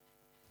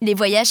Les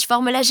voyages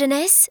forment la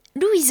jeunesse,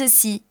 Louise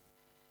aussi.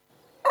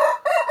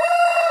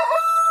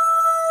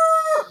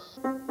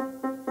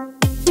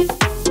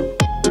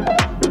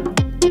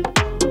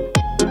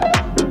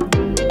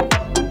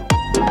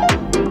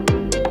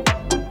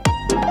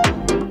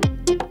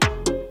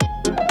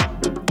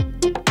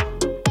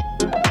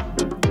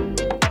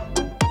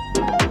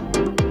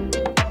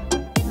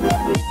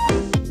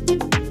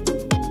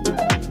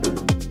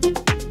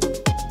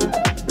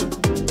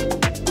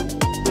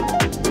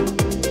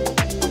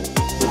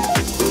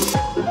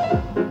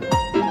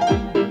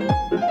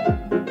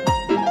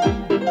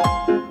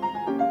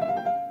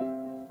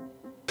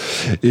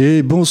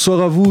 Et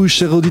bonsoir à vous,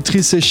 chères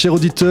auditrices et chers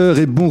auditeurs,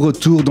 et bon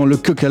retour dans le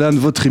Coq à l'âne,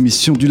 votre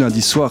émission du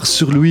lundi soir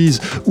sur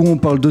Louise, où on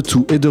parle de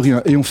tout et de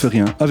rien, et on fait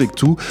rien avec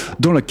tout,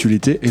 dans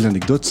l'actualité et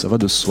l'anecdote, ça va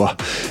de soi.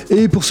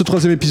 Et pour ce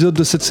 3e épisode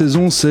de cette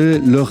saison, c'est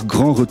leur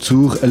grand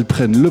retour, elles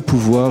prennent le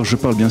pouvoir, je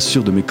parle bien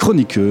sûr de mes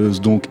chroniqueuses,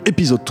 donc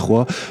épisode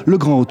 3, le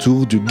grand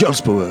retour du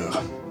Girls Power.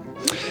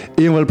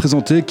 Et on va le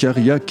présenter car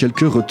il y a quelques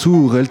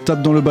retours. Elle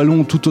tape dans le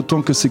ballon tout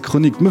autant que ses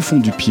chroniques me font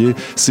du pied.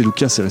 C'est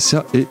Luca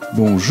Ceresia et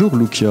bonjour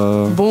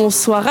Luca.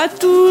 Bonsoir à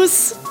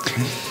tous.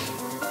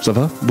 Ça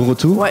va ? Bon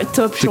retour ? Ouais,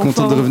 top. T'es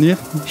contente de revenir ?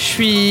 Je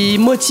suis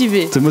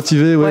motivée. T'es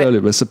motivée ? Ouais.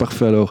 Allez, c'est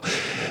parfait alors.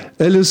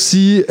 Elle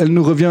aussi, elle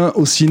nous revient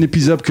aussi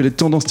inépuisable que les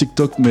tendances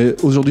TikTok, mais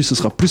aujourd'hui ce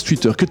sera plus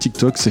Twitter que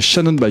TikTok. C'est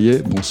Shannon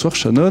Bayet. Bonsoir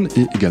Shannon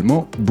et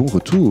également bon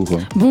retour.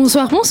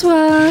 Bonsoir.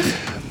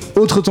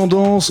 Autre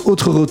tendance,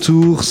 autre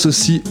retour,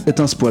 ceci est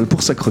un spoil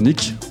pour sa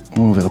chronique.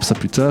 On verra ça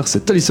plus tard.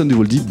 C'est Alison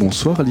Duvoldi.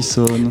 Bonsoir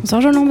Alison.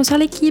 Bonsoir Jolan, bonsoir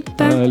l'équipe.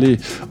 Allez,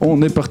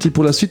 on est parti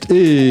pour la suite.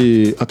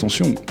 Et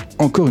attention,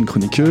 encore une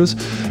chroniqueuse.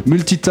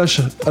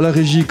 Multitâche à la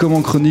régie comme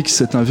en chronique,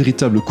 c'est un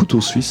véritable couteau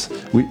suisse.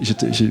 Oui,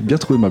 j'ai bien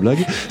trouvé ma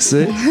blague.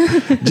 C'est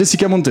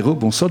Jessica Montero.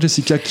 Bonsoir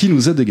Jessica, qui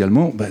nous aide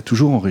également,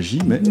 toujours en régie,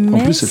 mais en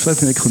plus elle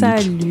fait mes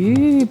chroniques.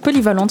 Salut,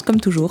 polyvalente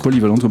comme toujours.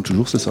 Polyvalente comme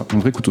toujours, c'est ça. Un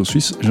vrai couteau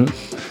suisse. Je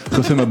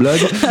refais ma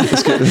blague.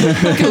 Parce que...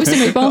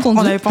 On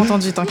n'avait pas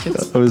entendu,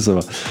 t'inquiète. Ah oui, ça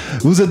va.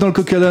 Vous êtes dans le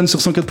Coq à l'âne sur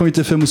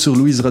 104.8 FM ou sur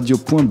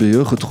louiseradio.be.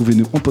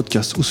 Retrouvez-nous en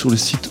podcast ou sur le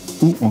site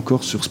ou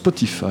encore sur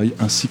Spotify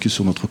ainsi que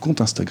sur notre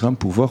compte Instagram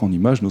pour voir en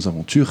images nos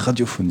aventures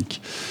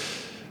radiophoniques.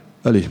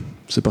 Allez,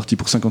 c'est parti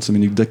pour 55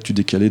 minutes d'actu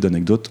décalé,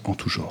 d'anecdotes en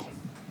tout genre.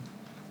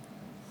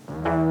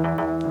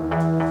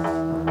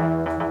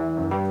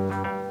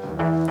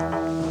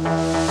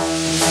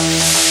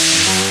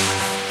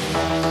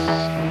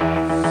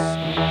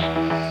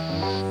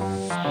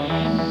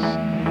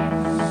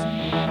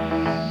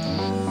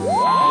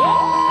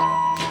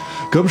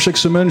 Comme chaque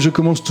semaine, je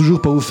commence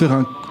toujours par vous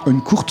faire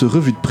une courte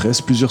revue de presse,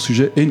 plusieurs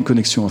sujets et une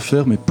connexion à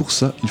faire, mais pour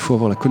ça, il faut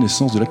avoir la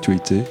connaissance de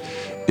l'actualité.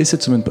 Et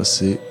cette semaine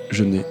passée,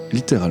 je n'ai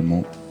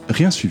littéralement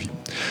rien suivi.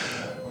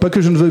 Pas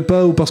que je ne veuille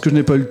pas ou parce que je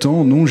n'ai pas eu le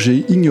temps, non,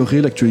 j'ai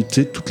ignoré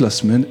l'actualité toute la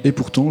semaine et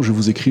pourtant je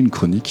vous écris une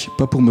chronique,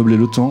 pas pour meubler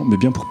le temps, mais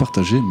bien pour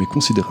partager mes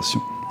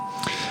considérations.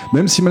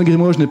 Même si malgré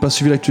moi je n'ai pas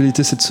suivi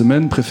l'actualité cette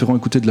semaine, préférant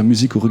écouter de la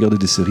musique ou regarder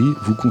des séries,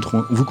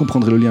 vous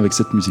comprendrez le lien avec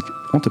cette musique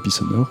en tapis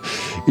sonore,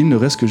 il ne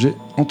reste que j'ai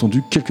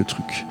entendu quelques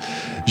trucs.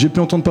 J'ai pu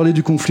entendre parler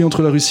du conflit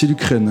entre la Russie et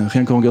l'Ukraine,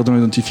 rien qu'en regardant les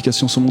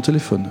notifications sur mon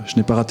téléphone. Je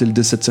n'ai pas raté le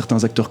décès de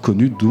certains acteurs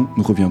connus dont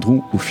nous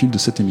reviendrons au fil de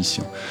cette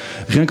émission.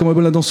 Rien qu'en me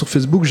baladant sur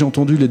Facebook, j'ai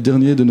entendu les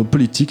derniers de nos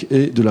politiques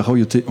et de la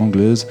royauté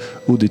anglaise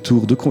au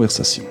détour de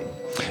conversations.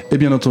 Et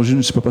bien entendu, je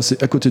ne suis pas passé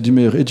à côté du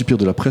meilleur et du pire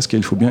de la presse car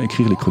il faut bien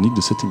écrire les chroniques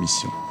de cette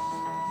émission.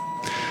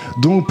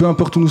 Donc, peu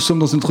importe où nous sommes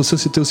dans notre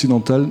société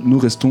occidentale, nous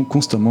restons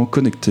constamment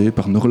connectés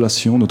par nos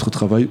relations, notre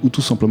travail ou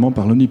tout simplement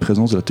par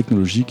l'omniprésence de la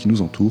technologie qui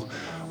nous entoure.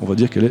 On va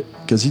dire qu'elle est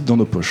quasi dans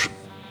nos poches.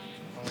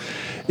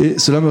 Et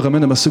cela me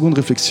ramène à ma seconde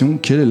réflexion,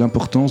 quelle est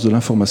l'importance de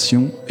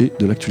l'information et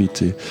de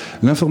l'actualité ?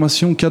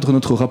 L'information cadre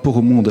notre rapport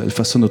au monde, elle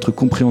façonne notre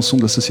compréhension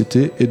de la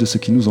société et de ce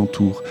qui nous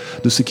entoure,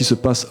 de ce qui se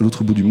passe à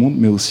l'autre bout du monde,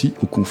 mais aussi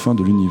aux confins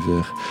de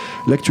l'univers.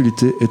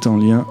 L'actualité est un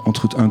lien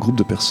entre un groupe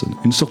de personnes,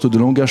 une sorte de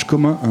langage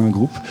commun à un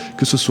groupe,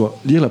 que ce soit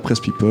lire la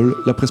presse people,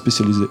 la presse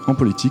spécialisée en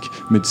politique,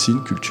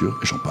 médecine, culture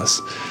et j'en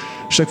passe.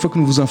 Chaque fois que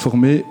vous vous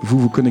informez, vous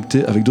vous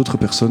connectez avec d'autres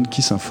personnes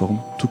qui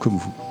s'informent, tout comme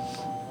vous.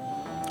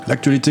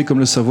 L'actualité comme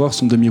le savoir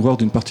sont des miroirs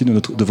d'une partie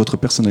de votre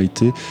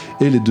personnalité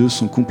et les deux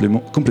sont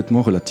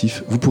complètement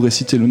relatifs. Vous pourrez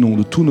citer le nom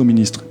de tous nos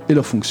ministres et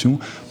leurs fonctions,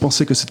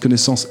 penser que cette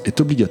connaissance est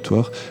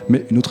obligatoire,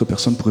 mais une autre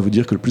personne pourrait vous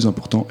dire que le plus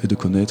important est de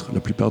connaître la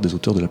plupart des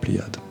auteurs de la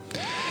Pléiade.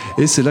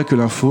 Et c'est là que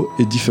l'info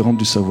est différente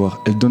du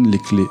savoir. Elle donne les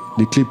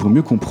clés pour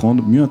mieux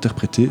comprendre, mieux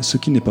interpréter ce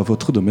qui n'est pas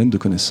votre domaine de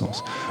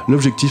connaissance.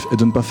 L'objectif est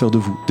de ne pas faire de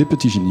vous des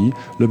petits génies,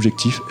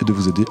 l'objectif est de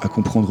vous aider à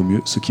comprendre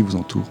mieux ce qui vous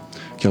entoure.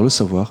 Car le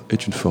savoir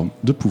est une forme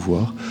de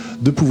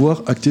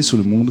pouvoir acté sur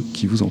le monde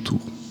qui vous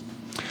entoure.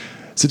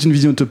 C'est une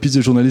vision utopiste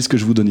de journaliste que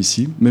je vous donne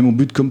ici, mais mon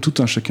but, comme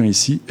tout un chacun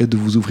ici, est de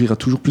vous ouvrir à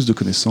toujours plus de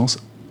connaissances,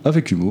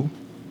 avec humour,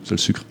 c'est le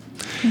sucre,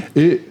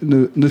 et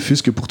ne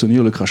fût-ce que pour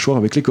tenir le crachoir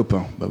avec les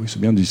copains. Bah oui, c'est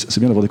bien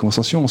d'avoir des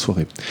conversations en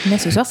soirée. Mais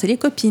ce soir, c'est les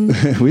copines.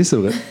 Oui, c'est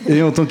vrai.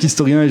 Et en tant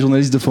qu'historien et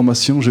journaliste de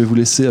formation, je vais vous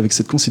laisser avec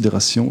cette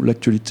considération.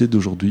 L'actualité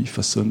d'aujourd'hui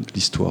façonne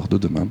l'histoire de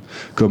demain.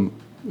 Comme,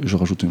 je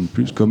rajoute une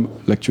plus, comme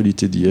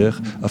l'actualité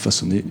d'hier a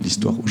façonné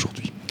l'histoire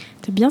aujourd'hui.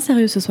 T'es bien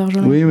sérieux ce soir,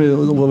 Jolan. Oui, mais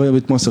on va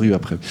être moins sérieux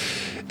après.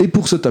 Et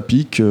pour ce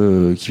tapis qui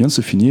vient de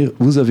se finir,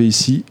 vous avez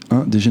ici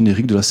un des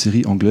génériques de la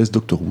série anglaise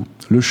Doctor Who,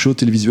 le show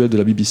télévisuel de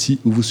la BBC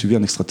où vous suivez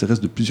un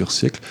extraterrestre de plusieurs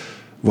siècles,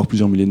 voire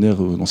plusieurs millénaires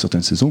dans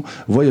certaines saisons,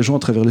 voyageant à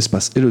travers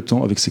l'espace et le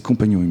temps avec ses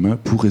compagnons humains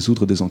pour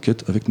résoudre des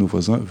enquêtes avec nos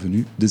voisins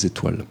venus des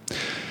étoiles.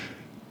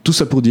 Tout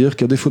ça pour dire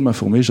qu'à défaut de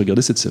m'informer, j'ai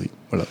regardé cette série.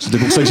 Voilà, c'était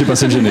pour ça que j'ai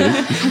passé le générique.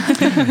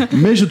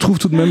 Mais je trouve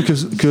tout de même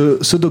que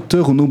ce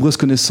docteur aux nombreuses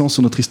connaissances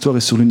sur notre histoire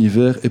et sur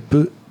l'univers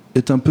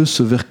est un peu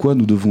ce vers quoi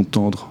nous devons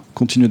tendre.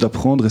 Continuer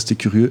d'apprendre, rester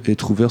curieux et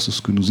être ouvert sur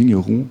ce que nous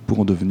ignorons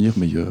pour en devenir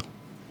meilleurs.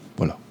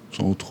 Voilà,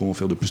 sans trop en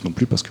faire de plus non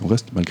plus parce qu'on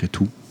reste malgré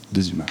tout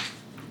des humains.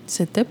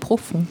 C'était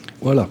profond.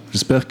 Voilà,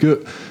 j'espère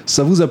que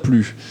ça vous a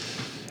plu.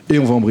 Et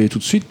on va embrayer tout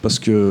de suite parce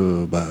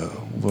que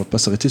on va pas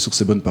s'arrêter sur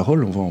ces bonnes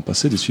paroles, on va en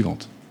passer des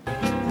suivantes.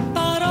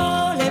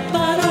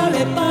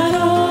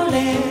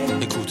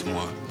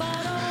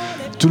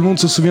 Tout le monde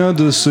se souvient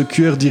de ce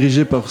QR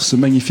dirigé par ce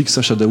magnifique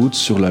Sacha Daoud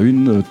sur la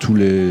une tous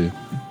les...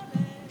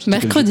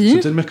 Mercredi.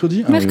 C'était le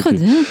mercredi ?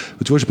 Mercredi. Oui,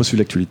 okay. Tu vois, j'ai pas suivi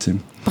l'actualité.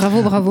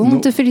 Bravo, on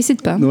te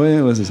félicite pas.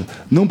 Ouais, c'est ça.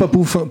 Non, pas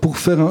pour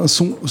faire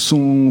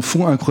son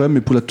fond incroyable,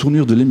 mais pour la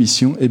tournure de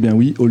l'émission. Eh bien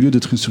oui, au lieu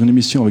d'être sur une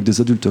émission avec des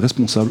adultes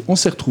responsables, on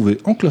s'est retrouvés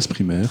en classe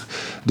primaire,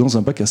 dans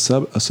un bac à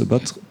sable, à se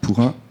battre pour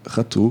un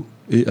râteau,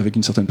 et avec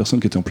une certaine personne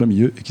qui était en plein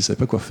milieu et qui savait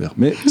pas quoi faire.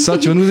 Mais ça,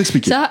 tu vas nous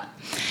expliquer.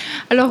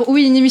 Alors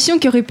oui, une émission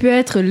qui aurait pu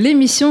être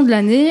l'émission de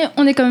l'année.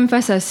 On est quand même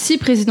face à 6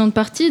 présidents de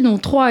parti, dont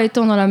 3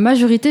 étant dans la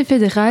majorité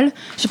fédérale.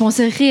 Je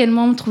pensais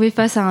réellement me trouver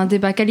face à un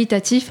débat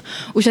qualitatif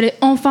où j'allais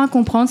enfin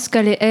comprendre ce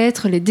qu'allaient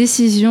être les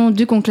décisions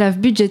du conclave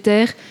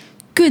budgétaire.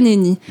 Que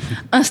nenni.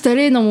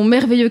 Installée dans mon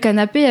merveilleux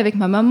canapé avec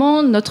ma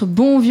maman, notre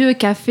bon vieux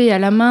café à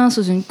la main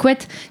sous une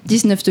couette,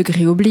 19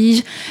 degrés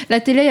oblige,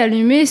 la télé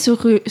allumée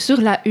sur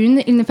la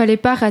une, il ne fallait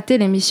pas rater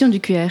l'émission du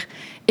QR.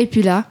 Et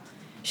puis là,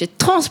 j'ai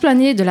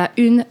transplané de la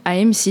une à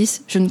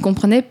M6, je ne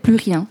comprenais plus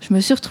rien. Je me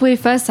suis retrouvée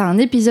face à un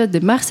épisode de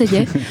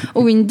Marseillais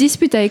où une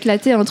dispute a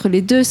éclaté entre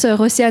les 2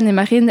 sœurs Océane et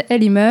Marine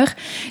Ellimer.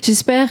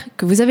 J'espère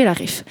que vous avez la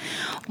ref.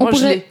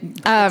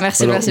 Ah,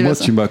 merci. Alors, moi,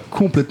 tu m'as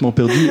complètement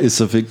perdu et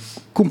ça fait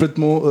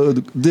complètement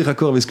des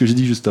raccords avec ce que j'ai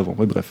dit juste avant.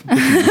 Ouais, bref.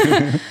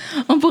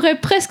 On pourrait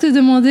presque se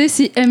demander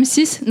si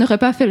M6 n'aurait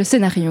pas fait le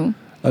scénario.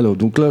 Alors,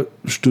 donc là,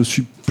 je te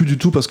suis plus du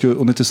tout parce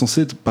qu'on était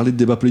censé parler de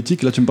débat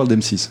politique. Là, tu me parles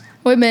d'M6.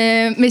 Oui,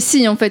 mais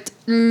si, en fait.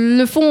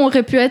 Le fond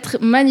aurait pu être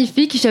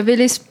magnifique. J'avais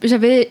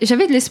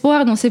de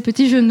l'espoir dans ces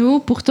petits genoux,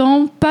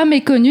 pourtant pas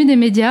méconnus des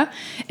médias.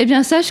 Eh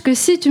bien, sache que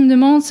si tu me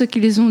demandes ce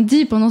qu'ils ont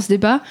dit pendant ce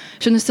débat,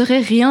 je ne saurais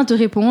rien te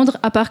répondre,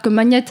 à part que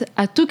Magnette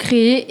a tout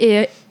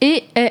créé et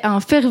est un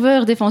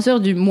ferveur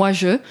défenseur du «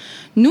 moi-je ».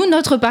 Nous,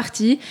 notre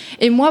parti,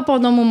 et moi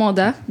pendant mon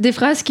mandat, des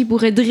phrases qui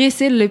pourraient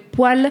dresser les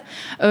poils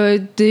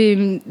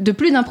de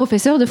plus d'un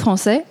professeur de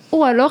français,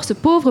 ou alors ce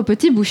pauvre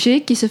petit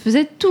boucher qui se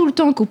faisait tout le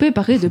temps couper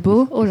par les de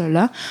Beau, oh là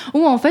là,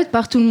 ou en fait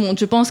par tout le monde.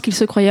 Je pense qu'il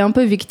se croyait un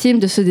peu victime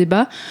de ce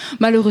débat.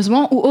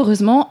 Malheureusement ou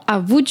heureusement, à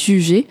vous de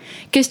juger.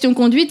 Question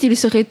conduite, il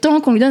serait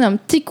temps qu'on lui donne un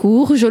petit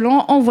cours.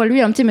 Jolan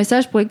envoie-lui un petit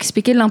message pour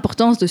expliquer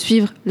l'importance de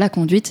suivre la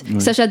conduite. Ouais.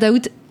 Sacha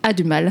Daoud a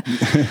du mal.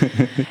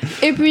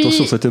 Et puis...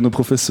 Attention, c'était nos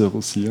professeurs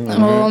aussi. Hein.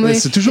 Oh, mais...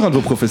 C'est toujours un de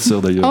vos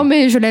professeurs d'ailleurs. Oh,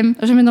 mais je l'aime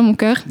dans mon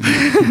cœur.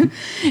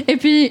 Et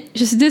puis,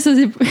 je suis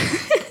désolée.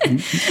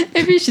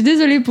 Et puis, je suis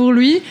désolée pour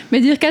lui, mais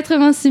dire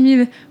 86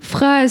 000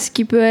 phrases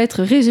qui peut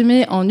être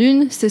résumées en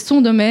une, c'est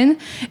son domaine.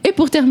 Et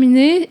pour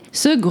terminer,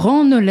 ce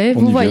grand Nollet,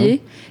 vous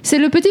voyez, c'est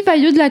le petit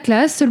failleux de la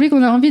classe, celui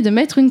qu'on a envie de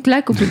mettre une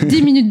claque au bout de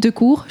 10 minutes de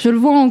cours. Je le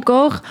vois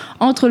encore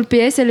entre le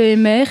PS et le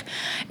MR,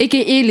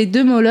 et les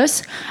deux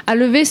molosses, à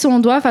lever son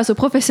doigt face au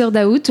professeur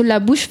Daoud,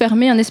 la bouche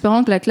fermée en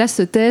espérant que la classe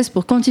se taise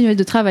pour continuer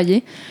de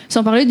travailler,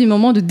 sans parler du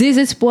moment de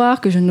désespoir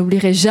que je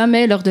n'oublierai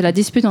jamais lors de la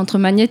dispute entre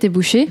Magnette et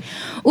Boucher,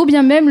 ou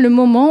bien même le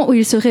moment où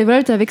il se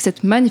révolte avec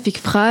cette magnifique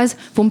phrase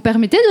 « Vous me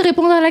permettez de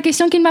répondre à la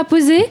question qu'il m'a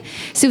posée ?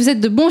 Si vous êtes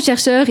de bons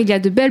chercheurs, il y a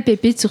de belles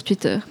pépites sur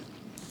Twitter. »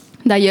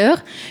 D'ailleurs,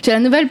 j'ai la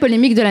nouvelle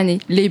polémique de l'année,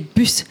 les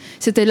bus.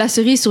 C'était la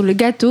cerise sur le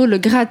gâteau, le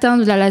gratin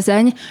de la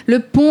lasagne, le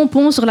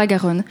pompon sur la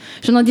Garonne.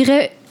 Je n'en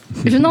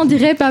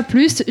dirai pas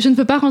plus, je ne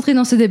peux pas rentrer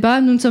dans ce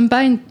débat, nous ne sommes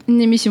pas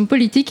une émission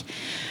politique.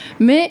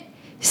 Mais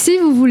si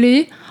vous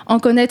voulez en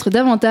connaître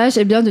davantage,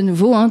 eh bien de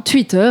nouveau,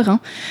 Twitter.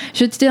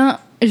 Je tiens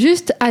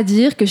juste à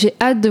dire que j'ai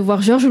hâte de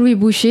voir Georges-Louis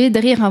Boucher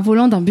derrière un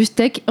volant d'un bus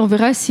tech. On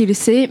verra s'il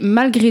sait,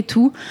 malgré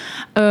tout,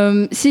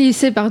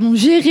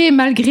 gérer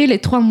malgré les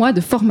 3 mois de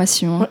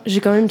formation.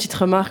 J'ai quand même une petite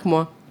remarque,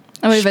 moi.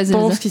 Ah oui, je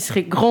pense qu'il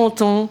serait grand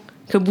temps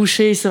que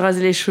Boucher il se rase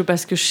les cheveux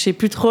parce que je sais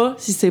plus trop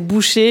si c'est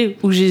Boucher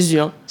ou Jésus.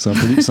 C'est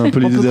un peu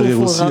l'idée derrière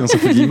aussi, ça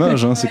fait de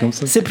l'image, c'est comme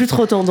ça. C'est plus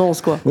trop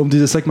tendance, quoi. On me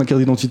disait ça avec ma carte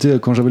d'identité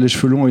quand j'avais les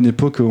cheveux longs à une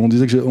époque. On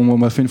disait on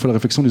m'a fait une fois la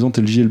réflexion en disant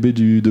t'es le JLB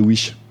de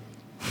Wish.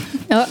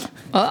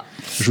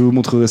 Je vous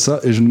montrerai ça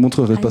et je ne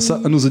montrerai pas ça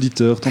à nos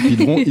auditeurs. Tant qu'ils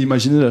devront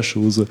imaginer la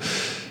chose.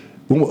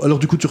 Bon, alors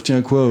du coup, tu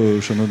retiens quoi,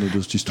 Shannon,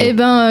 de cette histoire ? Eh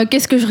ben,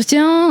 qu'est-ce que je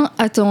retiens ?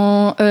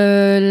 Attends,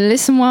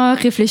 laisse-moi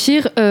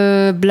réfléchir.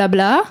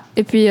 Blabla,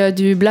 et puis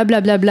du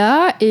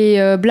blablabla,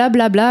 et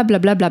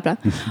blablabla.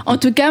 En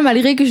tout cas,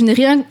 malgré que je n'ai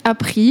rien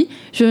appris,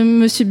 je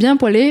me suis bien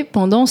poilée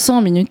pendant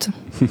 100 minutes.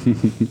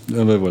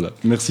 Ah ben voilà,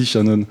 merci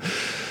Shannon.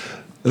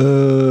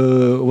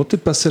 On va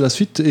peut-être passer à la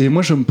suite. Et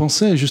moi, je me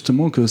pensais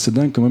justement que c'est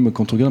dingue quand même,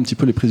 quand on regarde un petit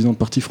peu les présidents de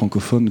partis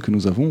francophones que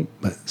nous avons,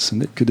 ce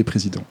n'est que des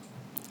présidents.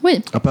 Oui.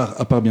 À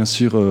part bien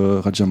sûr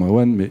Raja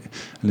Marwan, mais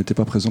elle n'était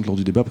pas présente lors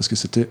du débat parce que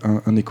c'était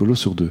un écolo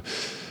sur 2.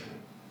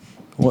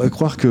 On va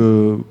croire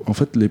que, en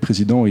fait, les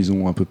présidents, ils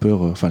ont un peu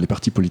peur. Enfin, les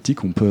partis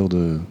politiques ont peur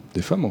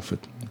des femmes, en fait.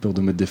 Ils ont peur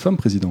de mettre des femmes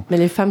présidents. Mais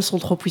les femmes sont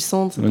trop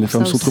puissantes. Les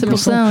femmes sont trop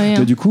puissantes. Ça, oui.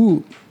 Mais du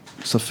coup,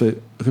 ça fait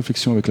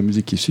réflexion avec la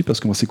musique qui suit parce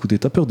qu'on va s'écouter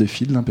Ta peur des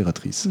filles de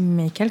l'impératrice.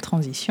 Mais quelle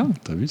transition.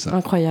 T'as vu ça ?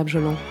 Incroyable,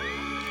 Jolan.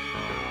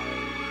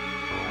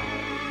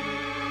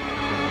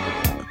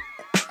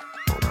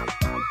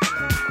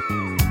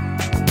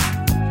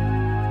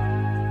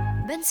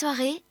 Bonne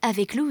soirée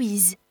avec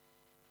Louise.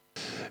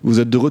 Vous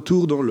êtes de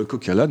retour dans le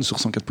Coq à l'âne sur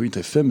 104.8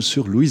 FM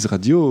sur Louise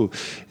Radio.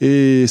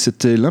 Et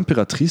c'était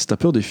l'impératrice, Ta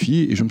peur des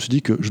filles. Et je me suis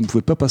dit que je ne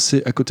pouvais pas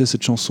passer à côté de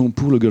cette chanson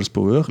pour le Girls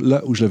Power,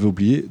 là où je l'avais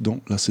oublié dans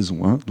la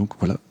saison 1. Donc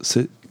voilà,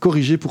 c'est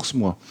corrigé pour ce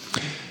mois.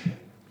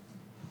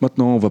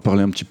 Maintenant, on va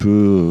parler un petit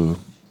peu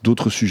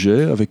d'autres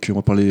sujets. On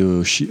va parler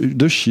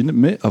de Chine.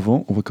 Mais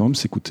avant, on va quand même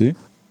s'écouter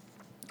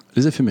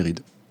les éphémérides.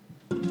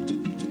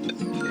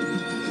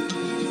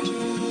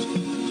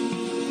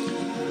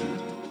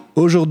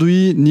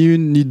 Aujourd'hui, ni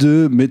une ni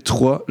deux, mais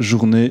 3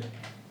 journées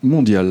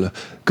mondiales.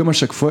 Comme à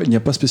chaque fois, il n'y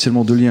a pas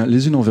spécialement de lien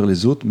les unes envers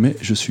les autres, mais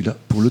je suis là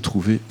pour le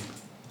trouver.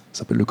 Ça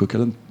s'appelle le Coq à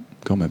l'âne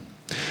quand même.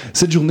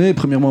 Cette journée est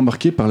premièrement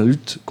marquée par la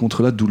lutte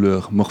contre la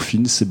douleur.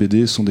 Morphine,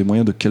 CBD sont des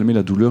moyens de calmer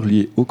la douleur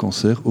liée au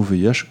cancer, au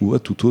VIH ou à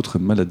toute autre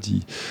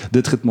maladie.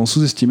 Des traitements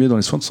sous-estimés dans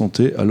les soins de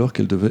santé alors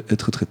qu'elles devaient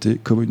être traitées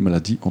comme une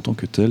maladie en tant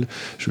que telle.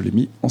 Je l'ai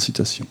mis en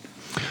citation.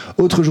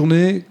 Autre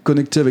journée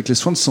connectée avec les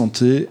soins de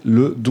santé,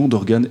 le don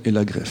d'organes et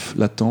la greffe.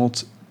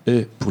 L'attente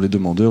est pour les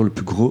demandeurs le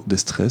plus gros des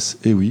stress.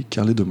 Et oui,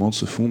 car les demandes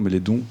se font, mais les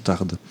dons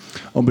tardent.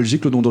 En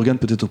Belgique, le don d'organes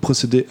peut être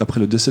procédé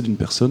après le décès d'une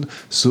personne,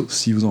 sauf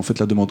si vous en faites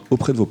la demande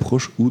auprès de vos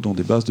proches ou dans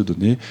des bases de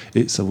données.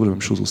 Et ça vaut la même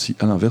chose aussi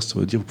à l'inverse, ça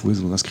veut dire que vous pouvez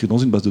vous inscrire dans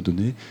une base de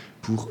données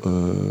pour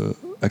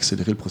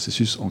accélérer le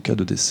processus en cas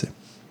de décès.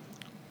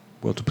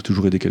 Bon, on peut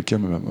toujours aider quelqu'un,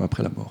 même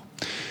après la mort.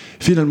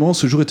 Finalement,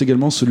 ce jour est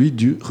également celui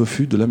du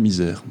refus de la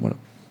misère. Voilà.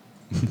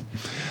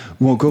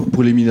 Ou encore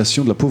pour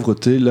l'élimination de la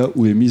pauvreté, là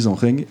où la misère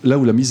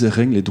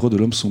règne, les droits de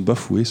l'homme sont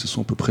bafoués. Ce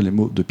sont à peu près les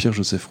mots de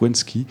Pierre-Joseph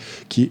Wensky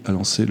qui a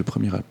lancé le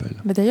premier appel.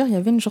 Mais d'ailleurs, il y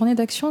avait une journée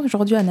d'action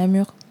aujourd'hui à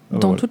Namur,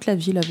 dans toute la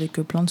ville, avec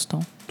plein de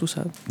stands, tout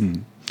ça.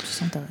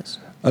 Ça s'intéresse.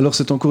 Alors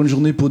c'est encore une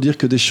journée pour dire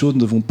que des choses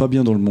ne vont pas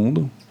bien dans le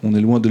monde. On est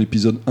loin de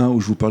l'épisode 1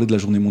 où je vous parlais de la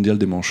journée mondiale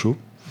des manchots.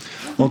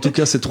 En tout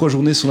cas, ces 3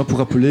 journées sont là pour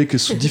rappeler que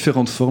sous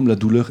différentes formes, la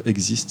douleur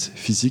existe,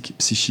 physique,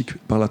 psychique,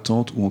 par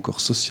l'attente ou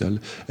encore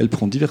sociale. Elle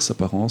prend diverses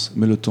apparences,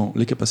 mais le temps,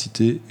 les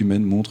capacités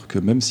humaines montrent que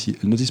même si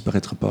elle ne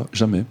disparaîtra pas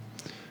jamais,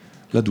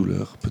 la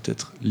douleur peut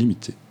être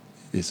limitée.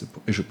 Et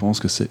je pense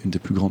que c'est une des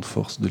plus grandes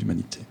forces de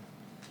l'humanité.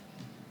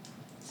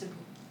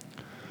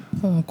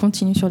 On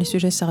continue sur les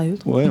sujets sérieux.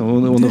 Ouais,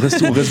 on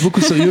reste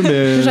beaucoup sérieux,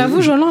 mais...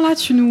 J'avoue, Jolan, là,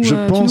 tu nous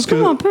pense que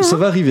un peu, hein. ça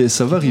va arriver.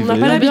 On n'a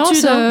pas l'habitude.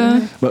 Ça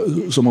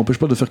ne m'empêche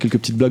pas de faire quelques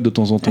petites blagues de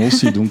temps en temps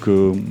aussi. Donc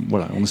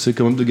voilà, on essaie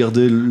quand même de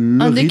garder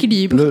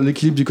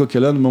l'équilibre du Coq à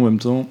l'âne, mais en même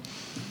temps,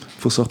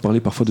 il faut savoir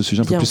parler parfois de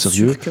sujets un peu plus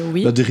sérieux.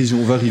 Oui. La dérision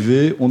va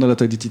arriver. On a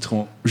l'attaque des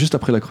titrants juste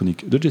après la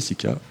chronique de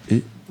Jessica.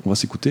 Et on va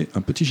s'écouter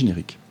un petit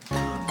générique.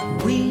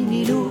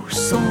 Winnie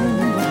l'ourson,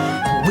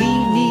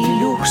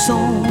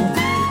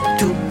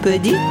 tout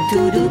petit,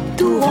 tout doux,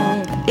 tout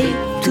rond et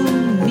tout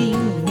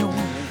mignon.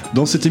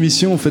 Dans cette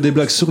émission, on fait des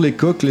blagues sur les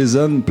coqs, les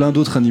ânes, plein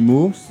d'autres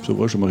animaux. C'est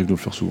vrai, ça m'arrive de le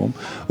faire souvent.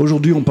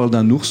 Aujourd'hui, on parle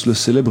d'un ours, le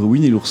célèbre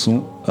Winnie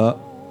l'ourson.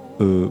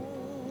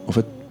 En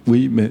fait,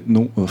 oui, mais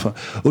non. Enfin,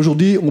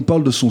 aujourd'hui, on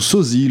parle de son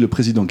sosie, le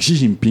président Xi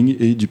Jinping,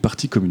 et du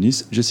Parti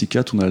communiste.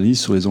 Jessica, ton analyse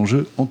sur les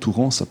enjeux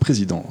entourant sa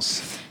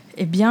présidence.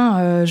 Eh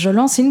bien,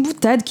 Jolan, c'est une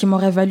boutade qui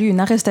m'aurait valu une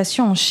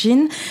arrestation en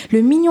Chine.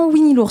 Le mignon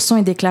Winnie l'ourson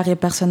est déclaré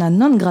persona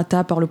non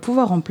grata par le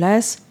pouvoir en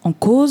place, en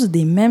cause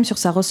des mèmes sur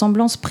sa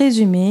ressemblance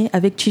présumée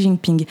avec Xi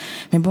Jinping.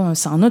 Mais bon,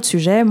 c'est un autre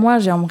sujet. Moi,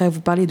 j'aimerais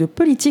vous parler de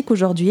politique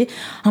aujourd'hui.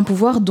 Un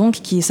pouvoir donc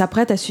qui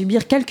s'apprête à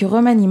subir quelques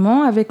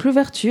remaniements avec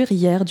l'ouverture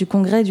hier du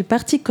congrès du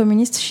Parti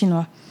communiste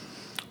chinois.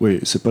 Oui,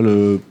 c'est pas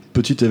le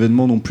petit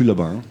événement non plus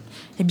là-bas, hein.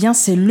 Eh bien,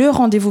 c'est le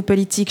rendez-vous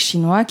politique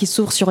chinois qui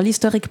s'ouvre sur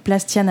l'historique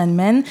place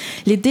Tiananmen.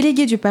 Les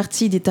délégués du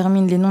parti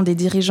déterminent les noms des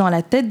dirigeants à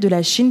la tête de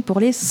la Chine pour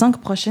les 5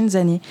 prochaines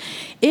années.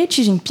 Et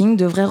Xi Jinping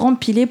devrait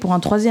rempiler pour un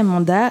 3e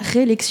mandat,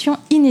 réélection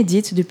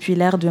inédite depuis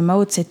l'ère de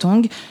Mao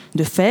Tse-tung.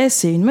 De fait,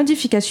 c'est une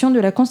modification de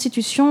la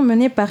constitution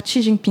menée par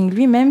Xi Jinping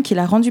lui-même qui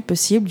l'a rendue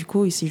possible. Du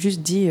coup, il s'est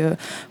juste dit,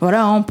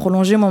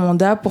 prolonger mon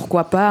mandat,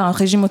 pourquoi pas, un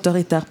régime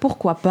autoritaire,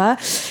 pourquoi pas.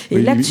 Et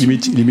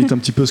il imite un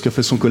petit peu ce qu'a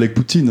fait son collègue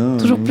Poutine. Hein.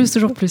 Toujours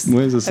plus.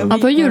 Ouais, c'est ça. Un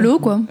peu YOLO,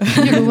 quoi.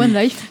 YOLO One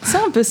Life. C'est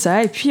un peu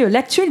ça. Et puis,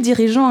 l'actuel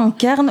dirigeant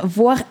incarne,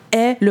 voire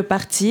est le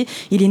parti.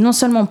 Il est non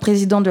seulement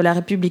président de la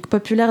République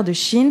populaire de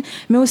Chine,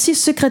 mais aussi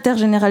secrétaire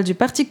général du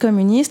Parti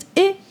communiste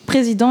et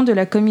président de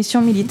la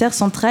commission militaire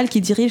centrale qui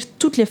dirige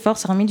toutes les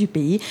forces armées du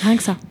pays. Rien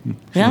que ça.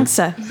 Rien que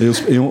ça.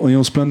 Et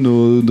on se plaint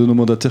de nos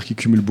mandataires qui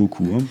cumulent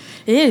beaucoup. Hein.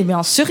 Et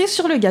bien, cerise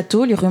sur le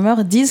gâteau, les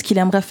rumeurs disent qu'il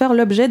aimerait faire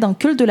l'objet d'un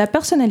culte de la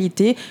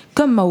personnalité,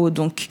 comme Mao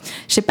donc.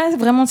 Je sais pas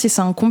vraiment si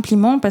c'est un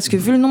compliment, parce que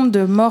vu le nombre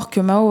de morts que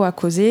Mao a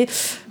causé...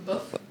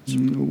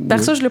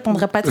 Perso, je le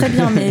prendrais pas très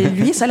bien, mais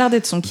lui, ça a l'air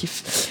d'être son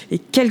kiff. Et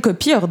quelques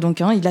pires,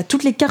 donc. Il a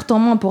toutes les cartes en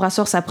main pour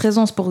asseoir sa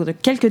présence pour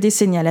quelques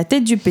décennies à la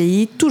tête du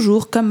pays,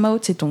 toujours comme Mao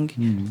Tse-tung.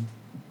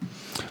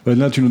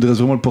 Là, tu nous dresses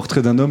vraiment le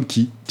portrait d'un homme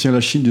qui tient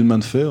la Chine d'une main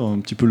de fer, un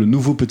petit peu le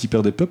nouveau petit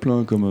père des peuples,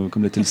 hein, comme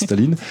l'était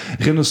Staline.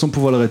 Rien ne semble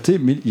pouvoir l'arrêter,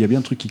 mais il y a bien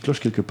un truc qui cloche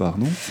quelque part,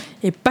 non ?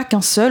 Et pas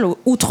qu'un seul,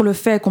 outre le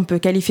fait qu'on peut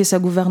qualifier sa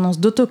gouvernance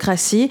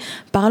d'autocratie,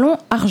 parlons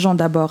argent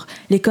d'abord.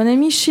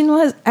 L'économie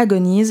chinoise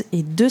agonise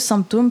et 2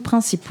 symptômes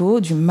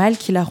principaux du mal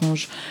qui la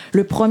ronge.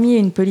 Le premier,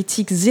 une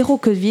politique zéro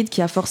Covid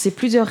qui a forcé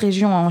plusieurs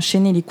régions à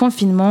enchaîner les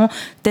confinements,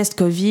 tests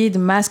Covid,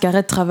 masques,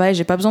 arrêt de travail,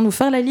 j'ai pas besoin de vous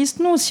faire la liste,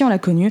 nous aussi on l'a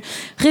connu.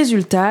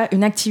 Résultat,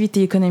 une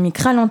activité économique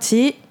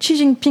ralentie. Xi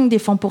Jinping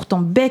défend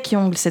pourtant bec et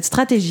ongle cette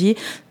stratégie.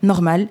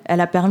 Normale,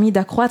 elle a permis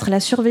d'accroître la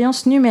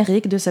surveillance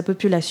numérique de sa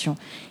population.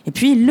 Et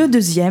puis le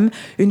deuxième,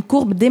 une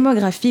courbe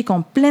démographique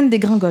en pleine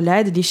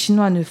dégringolade. Les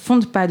Chinois ne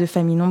fondent pas de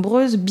familles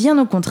nombreuses, bien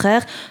au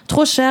contraire.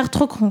 Trop cher,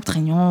 trop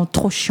contraignant,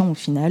 trop chiant au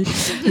final.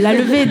 La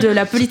levée de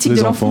la politique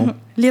de l'enfant.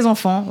 Les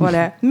enfants,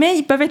 voilà. Mais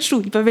ils peuvent être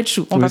choux.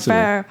 On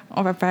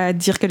va pas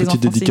dire que les enfants...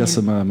 Petite dédicace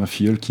à ma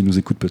filleule qui nous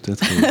écoute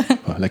peut-être.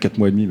 Elle a 4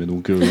 mois et demi, mais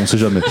donc on sait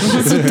jamais.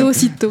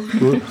 Sitôt.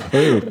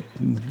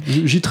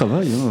 J'y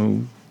travaille, hein,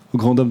 aux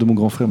grandes dames de mon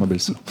grand frère, ma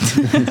belle-sœur.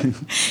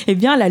 Eh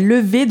bien, la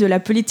levée de la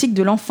politique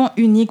de l'enfant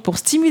unique pour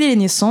stimuler les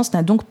naissances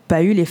n'a donc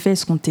pas eu l'effet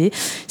escompté.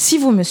 Si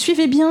vous me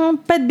suivez bien,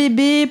 pas de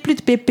bébé, plus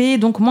de pépé,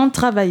 donc moins de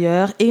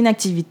travailleurs et une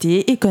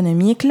activité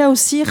économique, là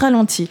aussi,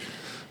 ralentie.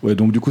 Ouais,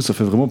 donc du coup, ça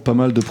fait vraiment pas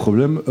mal de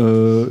problèmes.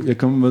 Il y a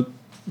quand même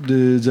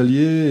des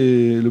alliés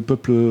et le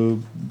peuple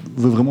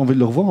veut vraiment envie de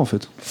le revoir, en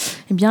fait.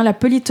 Eh bien, la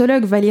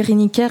politologue Valérie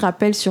Niquet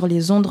rappelle sur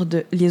les ondes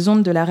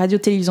de la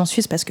radio-télévision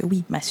suisse, parce que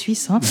oui, ma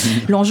Suisse,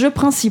 l'enjeu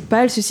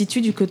principal se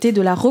situe du côté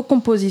de la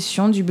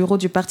recomposition du bureau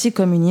du Parti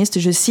communiste.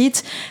 Je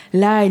cite, «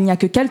 Là, il n'y a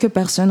que quelques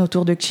personnes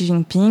autour de Xi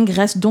Jinping.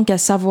 Reste donc à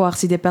savoir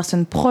si des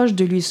personnes proches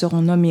de lui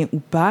seront nommées ou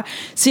pas.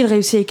 S'il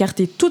réussit à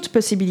écarter toute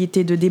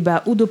possibilité de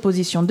débat ou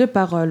d'opposition de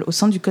parole au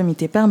sein du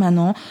comité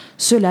permanent,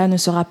 cela ne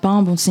sera pas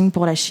un bon signe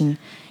pour la Chine. »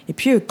 Et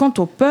puis, quant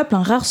au peuple,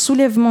 un rare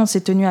soulèvement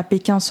s'est tenu à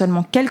Pékin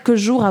seulement quelques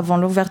jours avant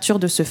l'ouverture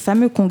de ce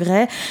fameux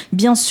congrès.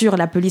 Bien sûr,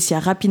 la police y a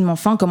rapidement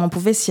faim, comme on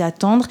pouvait s'y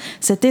attendre.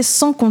 C'était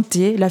sans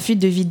compter la fuite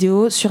de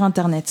vidéos sur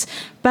Internet.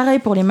 Pareil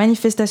pour les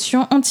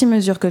manifestations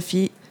anti-mesures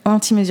Covid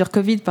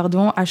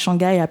à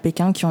Shanghai et à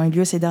Pékin qui ont eu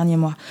lieu ces derniers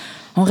mois.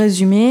 En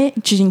résumé,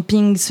 Xi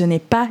Jinping, ce n'est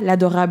pas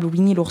l'adorable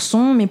Winnie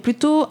l'ourson, mais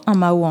plutôt un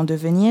Mao en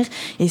devenir.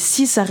 Et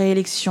si sa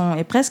réélection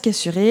est presque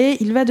assurée,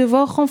 il va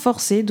devoir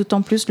renforcer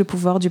d'autant plus le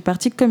pouvoir du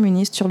Parti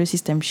communiste sur le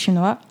système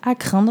chinois, à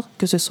craindre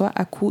que ce soit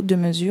à coup de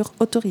mesures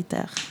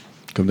autoritaires.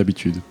 Comme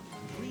d'habitude.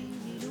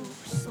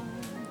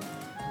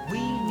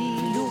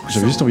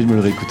 J'avais juste envie de me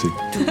le réécouter.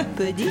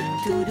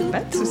 Pas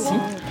de souci.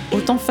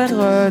 Autant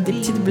faire des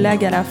petites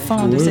blagues à la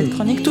fin de cette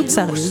chronique toute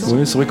sérieuse.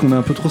 Oui, c'est vrai qu'on est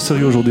un peu trop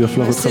sérieux aujourd'hui, il va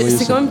falloir retravailler ça.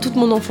 C'est quand même toute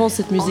mon enfance,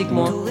 cette musique,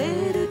 moi.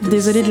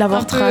 Désolée de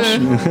l'avoir trash.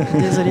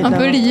 Un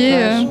peu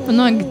lié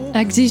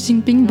à Xi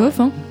Jinping, bof.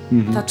 Hein.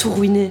 T'as tout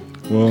ruiné.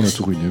 Ouais, on a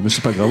tout ruiné, mais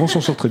c'est pas grave, on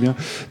s'en sort très bien.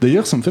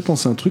 D'ailleurs, ça me fait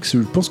penser à un truc, je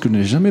pense que je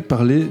n'ai jamais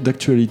parlé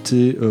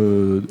d'actualité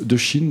de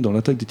Chine dans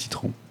l'attaque des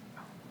Titans.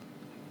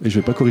 Et je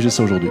vais pas corriger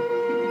ça aujourd'hui.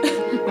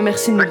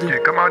 Merci de nous dire.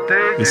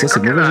 Et ça,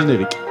 c'est le mauvais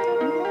générique.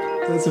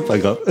 C'est pas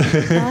grave.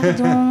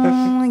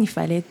 Pardon, il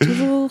fallait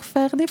toujours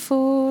faire des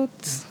fautes.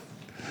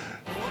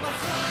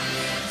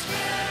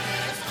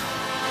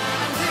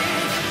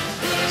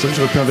 C'est vrai que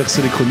j'aurais pu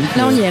inverser les chroniques.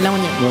 Là, on y est.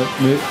 Ouais,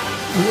 mais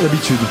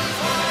l'habitude.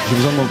 J'ai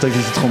besoin de mon tag des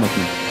titrants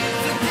maintenant.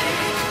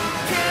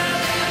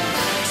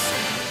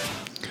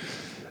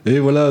 Et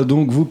voilà,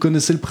 donc vous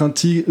connaissez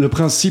le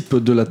principe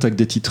de l'attaque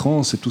des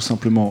titrants, c'est tout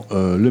simplement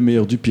le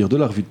meilleur du pire de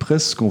la revue de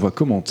presse qu'on va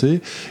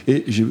commenter.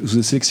 Et je vous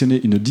ai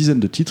sélectionné une dizaine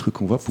de titres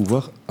qu'on va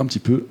pouvoir un petit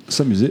peu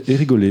s'amuser et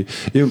rigoler.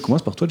 Et on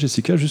commence par toi,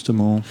 Jessica,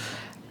 justement.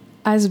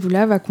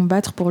 Hasbullah va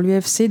combattre pour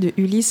l'UFC de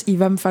Ulysse. Il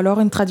va me falloir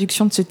une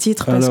traduction de ce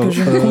titre parce Alors, que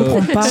je ne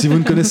comprends pas. Si vous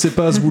ne connaissez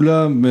pas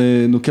Hasbullah,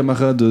 mais nos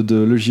camarades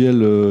de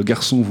l'EJL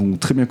garçons vont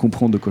très bien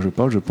comprendre de quoi je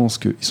parle. Je pense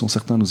qu'ils sont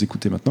certains à nous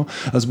écouter maintenant.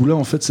 Hasbullah,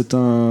 en fait, c'est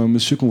un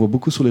monsieur qu'on voit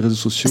beaucoup sur les réseaux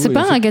sociaux. C'est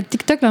pas un gars de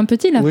TikTok, mais un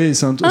petit là. Oui,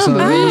 c'est un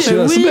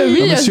monsieur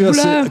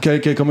assez, qui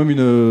est quand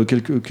même qui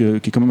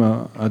est quand même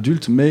un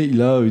adulte, mais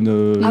il a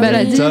une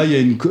taille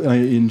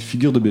et une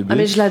figure de bébé. Ah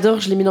mais je l'adore,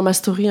 je l'ai mis dans ma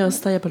story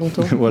Insta il y a pas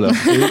longtemps. Voilà.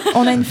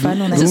 On a une fan.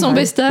 C'est son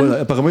best-of.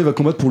 Voilà, apparemment, il va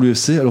combattre pour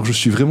l'UFC. Alors, je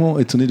suis vraiment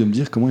étonné de me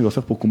dire comment il va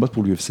faire pour combattre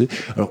pour l'UFC.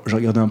 Alors, j'ai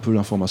regardé un peu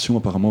l'information.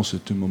 Apparemment,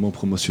 c'est un moment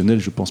promotionnel.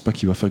 Je pense pas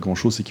qu'il va faire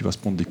grand-chose et qu'il va se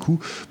prendre des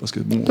coups. Parce que,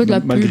 bon,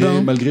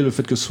 malgré le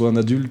fait que ce soit un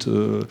adulte,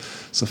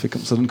 ça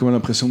donne quand même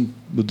l'impression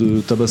de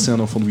tabasser un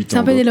enfant de 8 ans. C'est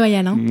un peu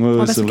déloyal. Hein.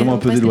 Ouais, c'est vraiment un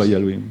peu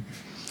déloyal, oui.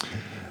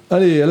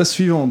 Allez, à la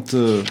suivante.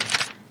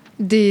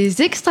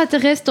 Des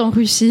extraterrestres en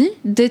Russie,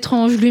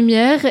 d'étranges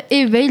lumières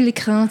éveillent les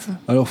craintes.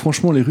 Alors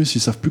franchement, les Russes,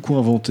 ils savent plus quoi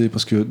inventer,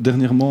 parce que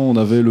dernièrement, on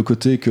avait le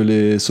côté que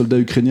les soldats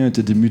ukrainiens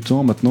étaient des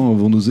mutants. Maintenant,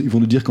 ils vont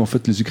nous dire qu'en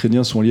fait, les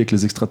Ukrainiens sont liés avec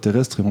les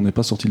extraterrestres et on n'est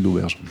pas sorti de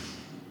l'auberge.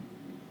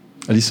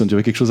 Alison, tu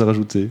avais quelque chose à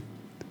rajouter?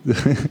 Non.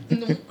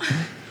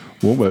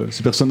 Bon,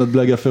 si personne n'a de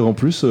blague à faire en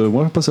plus,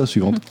 moi, je passe à la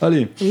suivante.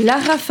 Allez.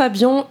 Lara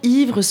Fabian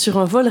ivre sur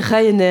un vol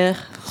Ryanair.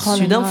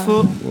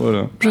 Sud-Info.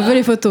 Voilà. Je veux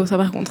les photos, ça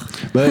par contre.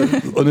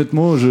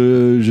 Honnêtement,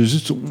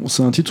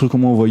 c'est un titre qu'on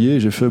m'a envoyé.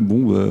 J'ai fait,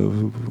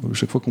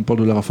 chaque fois qu'on parle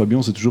de Lara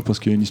Fabian, c'est toujours parce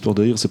qu'il y a une histoire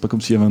derrière. C'est pas comme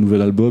s'il y avait un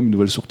nouvel album, une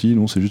nouvelle sortie.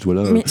 Non, c'est juste,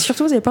 voilà. Mais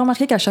surtout, vous n'avez pas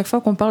remarqué qu'à chaque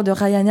fois qu'on parle de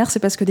Ryanair, c'est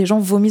parce que des gens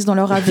vomissent dans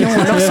leur avion,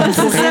 alors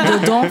sont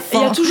bourrés dedans. Il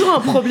y a toujours un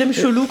problème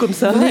chelou comme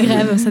ça. Des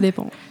grèves, ça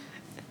dépend.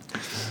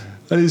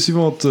 Allez,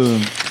 suivante.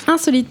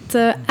 Insolite.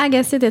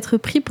 Agacés d'être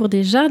pris pour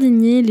des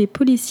jardiniers, les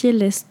policiers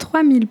laissent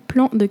 3000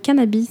 plants de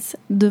cannabis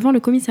devant le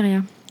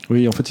commissariat.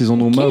 Oui, en fait, ils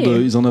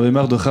en avaient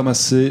marre de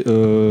ramasser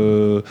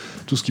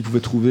tout ce qu'ils pouvaient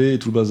trouver et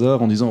tout le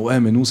bazar en disant «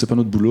 Ouais, mais nous, c'est pas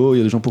notre boulot, il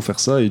y a des gens pour faire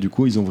ça. » Et du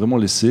coup, ils ont vraiment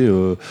laissé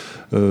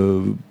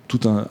tout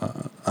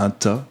un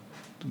tas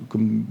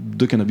comme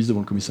de cannabis devant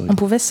le commissariat. On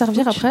pouvait se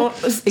servir après.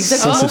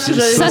 Exactement.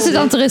 Ça, c'est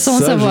intéressant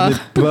à savoir. Je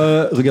n'ai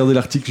pas regardé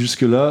l'article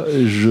jusque-là.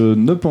 Je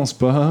ne pense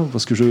pas,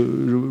 parce que je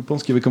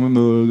pense qu'il y avait quand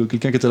même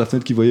quelqu'un qui était à la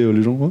fenêtre qui voyait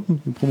les gens. Oh,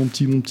 je prends mon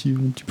petit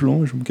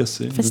plan et je me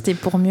cassais. En fait, c'était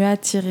pour mieux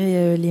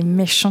attirer les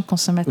méchants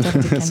consommateurs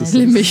de cannabis.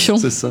 Les méchants.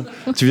 C'est ça.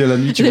 Tu viens la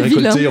nuit, tu viens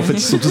récolter. En fait,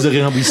 ils sont tous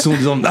derrière un buisson en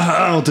disant «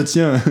 Ah, on te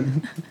tient !»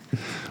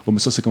 Bon, mais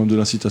ça, c'est quand même de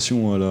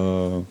l'incitation à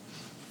la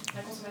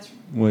consommation.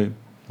 Oui,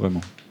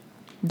 vraiment.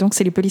 Donc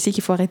c'est les policiers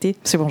qu'il faut arrêter.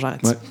 C'est bon,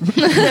 j'arrête. Ouais.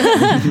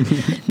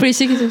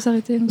 Policiers qui doivent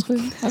s'arrêter entre eux.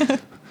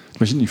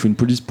 T'imagines, il faut une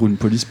police pour une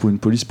police pour une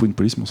police pour une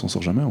police, mais on s'en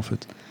sort jamais en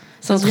fait.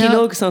 C'est un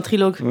trilogue. Ouais.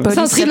 C'est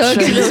un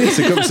trilogue.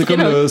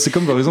 C'est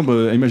comme par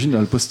exemple, imagine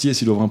le postier,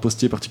 s'il doit avoir un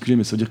postier particulier,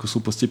 mais ça veut dire que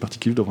son postier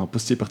particulier doit avoir un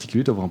postier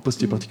particulier, doit avoir un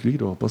postier particulier,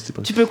 doit avoir un postier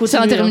particulier. Tu peux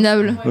continuer. C'est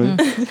interminable. Ouais.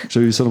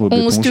 J'avais vu ça dans Bob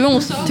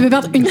l'éponge. Tu peux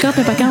perdre une carte,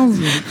 mais pas 15.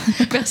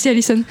 Merci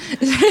Alison.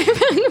 J'allais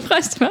faire une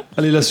phrase, tu vois.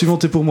 Allez, la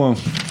suivante est pour moi.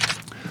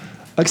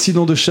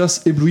 Accident de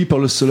chasse, ébloui par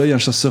le soleil, un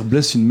chasseur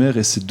blesse une mère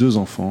et ses 2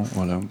 enfants.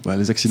 Voilà.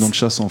 Les accidents de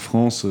chasse en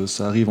France,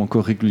 ça arrive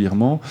encore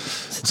régulièrement.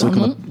 C'est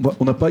vrai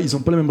ils n'ont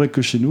pas les mêmes règles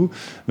que chez nous,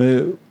 mais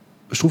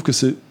je trouve que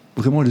c'est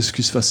vraiment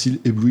l'excuse facile,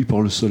 ébloui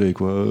par le soleil,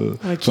 quoi.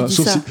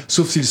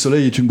 Sauf si le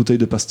soleil est une bouteille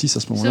de pastis à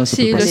ce moment-là. Sauf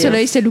si le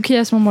soleil s'est looké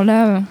à ce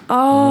moment-là.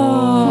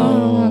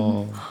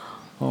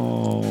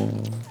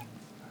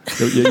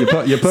 Il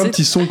n'y a pas un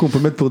petit son qu'on peut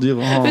mettre pour dire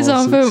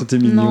c'était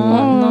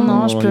mignon.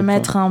 Non, je peux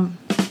mettre un...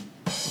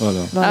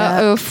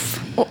 Voilà.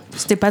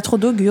 C'était pas trop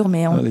d'augure,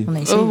 mais on a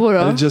essayé.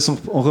 Allez, Jess,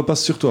 on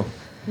repasse sur toi.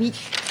 Oui.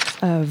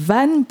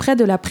 Vannes, près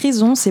de la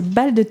prison, ces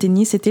balles de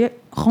tennis étaient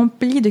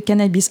remplies de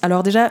cannabis.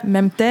 Alors déjà,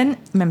 même thème.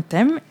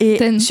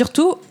 Et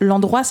surtout,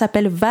 l'endroit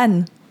s'appelle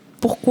Vannes.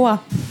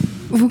 Pourquoi?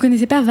 Vous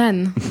connaissez pas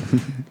Vannes?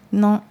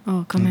 Non.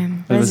 Oh, quand même.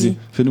 Allez, vas-y,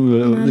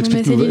 fais-nous,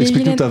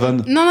 explique-nous ta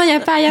vanne. Non, il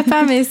n'y a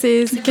pas, mais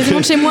c'est quasiment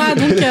de chez moi,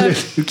 donc...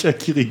 Lucas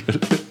qui rigole.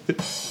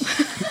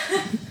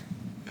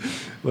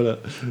 Voilà.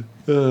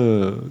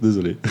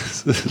 Désolé,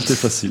 c'était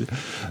facile.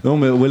 Non,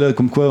 mais voilà,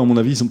 comme quoi, à mon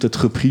avis, ils ont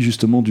peut-être repris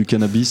justement du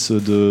cannabis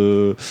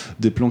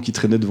des plants qui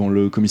traînaient devant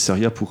le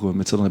commissariat pour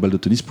mettre ça dans les balles de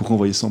tennis pour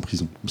renvoyer ça en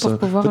prison.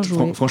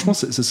 Franchement,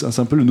 c'est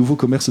un peu le nouveau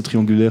commerce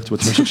triangulaire. Tu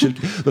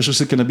vas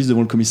chercher le cannabis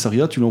devant le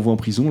commissariat, tu l'envoies en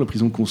prison, la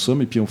prison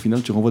consomme et puis en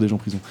final, tu renvoies des gens en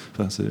prison.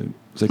 Enfin,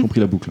 vous avez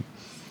compris la boucle.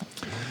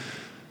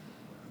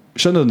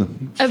 Shannon.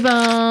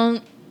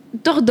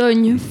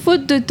 Dordogne,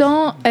 faute de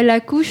temps, elle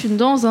accouche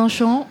dans un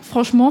champ.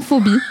 Franchement,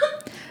 phobie.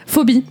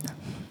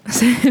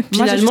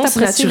 Finalement, c'est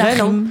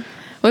naturel.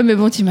 Ouais, mais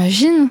bon,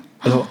 t'imagines.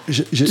 Alors,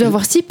 je dois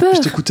avoir si peur.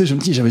 Je t'écoutais, je me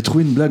dis, j'avais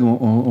trouvé une blague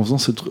en faisant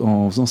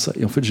ça,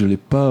 et en fait, je l'ai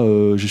pas.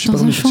 Je suis pas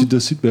revenu tout de suite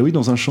dessus. Bah oui,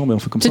 dans un champ, mais on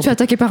fait comme ça. Tu te fais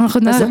attaquer par un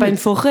renard. C'est pas une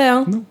forêt,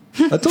 hein. Non.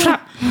 Attends,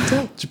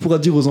 tu pourras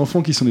dire aux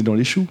enfants qui sont nés dans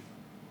les choux.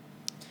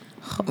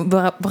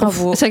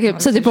 Bravo.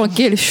 Ça dépend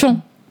quel champ.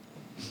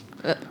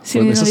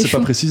 Mais ça, c'est pas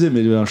précisé,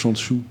 mais un champ de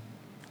choux.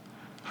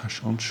 Un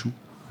champ de choux.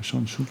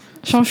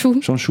 Chanchou.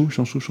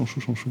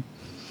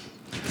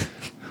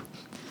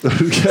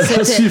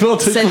 La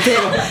suivante. C'était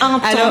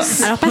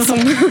intense. Alors passons.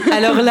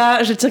 Alors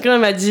là, je tiens quand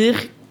même à dire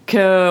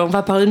qu'on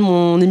va parler de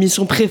mon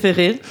émission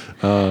préférée.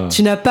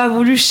 Tu n'as pas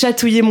voulu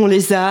chatouiller mon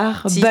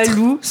lézard. Titre.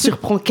 Balou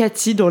surprend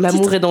Cathy dans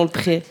L'amour est dans le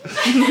pré.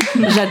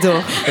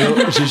 J'adore. Alors,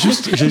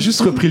 j'ai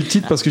juste repris le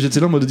titre parce que j'étais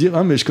là en mode de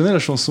dire mais je connais la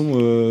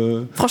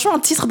chanson. Franchement, un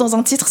titre dans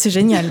un titre, c'est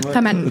génial.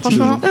 Pas mal.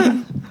 Franchement,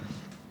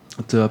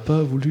 T'as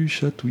pas voulu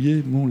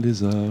chatouiller mon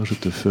lézard, je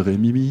te ferai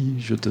Mimi,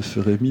 je te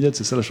ferai Minette,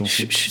 c'est ça la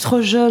chanson. Je suis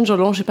trop jeune,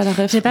 Jolan, j'ai pas la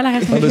ref. j'ai pas la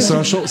réponse.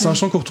 C'est un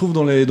chant qu'on retrouve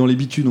dans les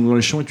bitus, donc dans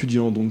les chants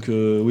étudiants. Donc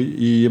oui,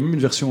 il y a même une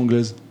version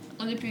anglaise.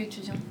 On n'est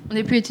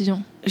plus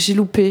étudiants. J'ai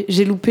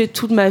loupé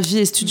toute ma vie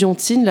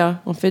estudiantine,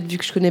 là, en fait, vu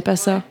que je connais pas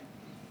ça.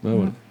 Ouais.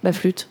 La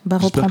flûte. J'espère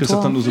que reprends-toi.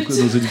 certains de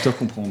nos éditeurs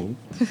comprendront.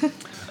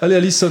 Allez,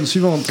 Alison,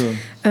 suivante.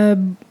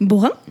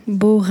 Borin.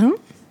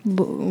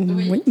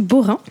 Oui,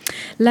 Borin.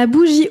 La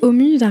bougie au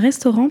menu d'un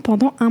restaurant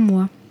pendant 1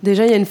 mois.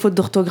 Déjà, il y a une faute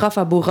d'orthographe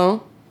à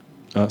Borin.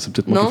 Ah, c'est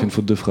peut-être moi Non. qui ai fait une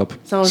faute de frappe.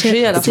 C'est un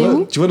G à la Tu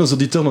fin. vois, nos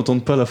auditeurs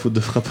n'entendent pas la faute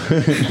de frappe.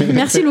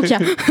 Merci Lucas.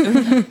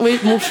 Oui,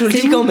 bon, je le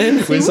dis quand même.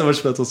 Oui, ça va,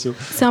 je fais attention.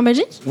 C'est en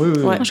Belgique? Oui. Ouais.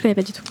 Moi, je connais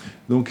pas du tout.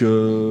 Donc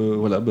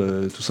voilà,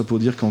 tout ça pour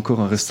dire qu'il y a encore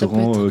un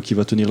restaurant qui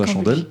va tenir la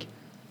chandelle.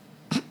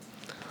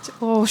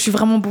 Oh, je suis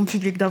vraiment bon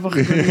public d'avoir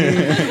rigolé.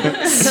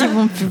 Si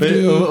bon public.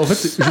 Mais, en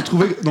fait, je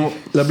trouvais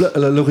que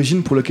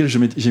l'origine pour laquelle j'ai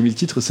mis le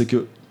titre, c'est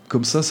que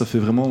comme ça fait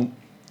vraiment.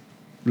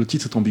 Le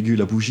titre est ambigu,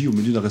 la bougie au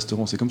menu d'un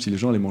restaurant. C'est comme si les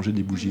gens allaient manger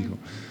des bougies.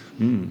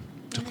 Tu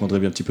reprendrais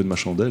bien un petit peu de ma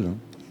chandelle. Hein.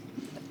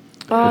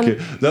 Ah, Ok,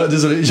 là,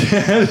 désolé,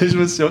 je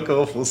me suis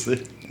encore enfoncé.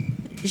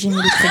 J'ai mis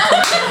le truc.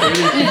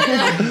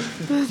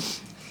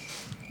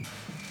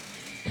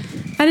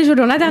 Allez,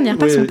 Jolan, la dernière.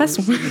 Passons.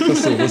 Passons.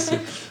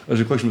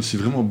 Je crois que je me suis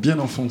vraiment bien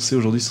enfoncé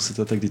aujourd'hui sur cette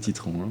attaque des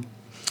titrons.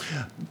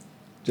 Hein.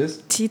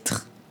 Jess ?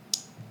 Titre.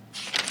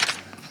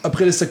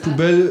 Après les sacs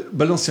poubelles,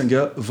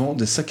 Balenciaga vend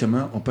des sacs à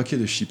main en paquets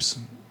de chips.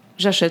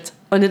 j'achète.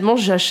 Honnêtement,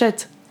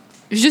 j'achète.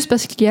 Juste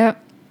parce qu'il y a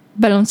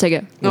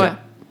Balenciaga. Ouais.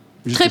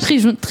 Juste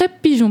Très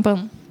pigeon,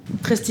 pardon.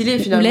 Très stylé,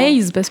 Ou finalement.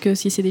 Lay's, parce que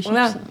si c'est des chips.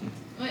 Voilà.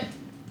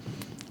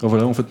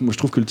 Voilà, en fait, moi je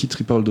trouve que le titre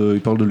il parle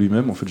de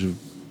lui-même. En fait, j'ai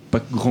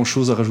pas grand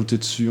chose à rajouter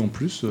dessus en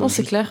plus. Non,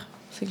 c'est clair.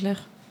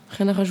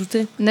 Rien à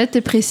rajouter. Net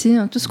et précis,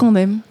 hein, tout ce qu'on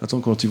aime. Attends,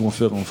 quand ils vont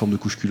faire en forme de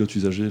couche-culotte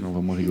usagée, là, on va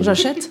moins rigoler.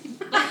 J'achète.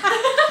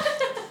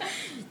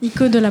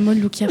 Ico de la mode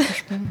Lucia,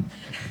 franchement.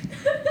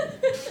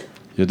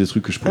 Il y a des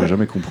trucs que je pourrais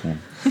jamais comprendre.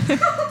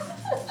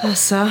 Ah,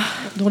 ça.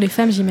 Dont les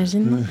femmes,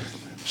 j'imagine.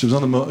 J'ai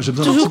besoin d'un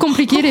Toujours petit-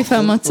 compliqué les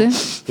femmes, hein, tu sais.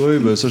 Oui,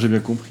 bah, ça j'ai bien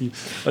compris.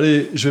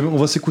 Allez, on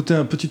va s'écouter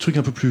un petit truc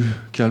un peu plus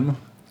calme.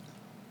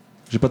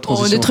 J'ai pas de Oh, on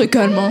transition. est très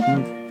calme. Hein.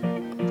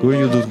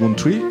 Going to the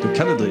country, the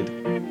Canada.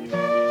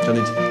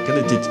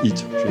 Canada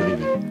Eat, je vais y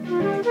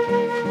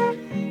arriver.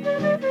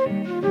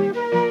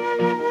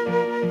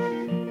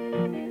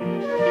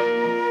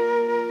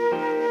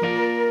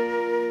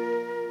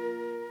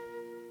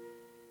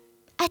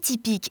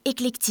 Atypique,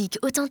 éclectique,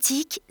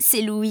 authentique,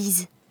 c'est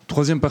Louise.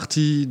 Troisième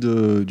partie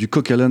du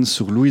Coq à l'âne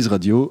sur Louise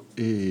Radio.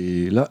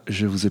 Et là,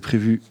 je vous ai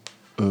prévu.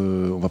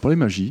 On va parler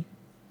magie.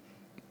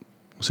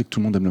 On sait que tout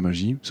le monde aime la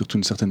magie, surtout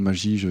une certaine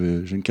magie. Je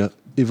n'ai qu'à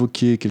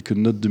évoquer quelques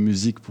notes de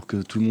musique pour que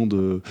tout le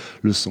monde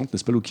le sente,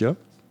 n'est-ce pas, Lucia ?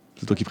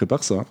 C'est toi qui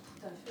prépares ça. Hein ?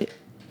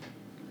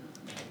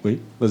 Oui,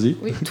 vas-y.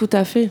 Oui, tout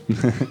à fait.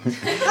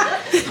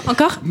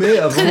 Encore? Mais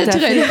avant,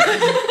 Naturel.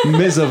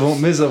 mais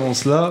avant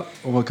cela,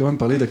 on va quand même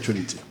parler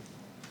d'actualité.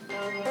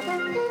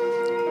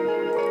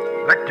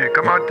 L'actu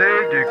commentée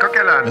du coq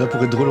à l'âne. Là,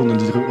 pour être drôle,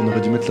 on aurait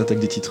dû mettre l'attaque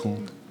des titrants.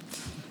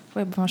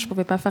 Ouais, bon, je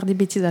pouvais pas faire des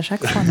bêtises à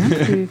chaque fois non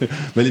plus.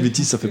 Mais les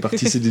bêtises, ça fait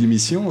partie de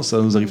l'émission, ça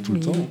nous arrive tout le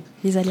Oui, temps.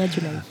 Les aléas du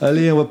live.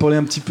 Allez, on va parler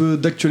un petit peu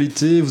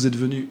d'actualité. Vous êtes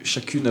venues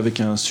chacune avec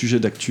un sujet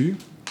d'actu,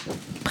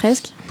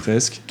 Presque.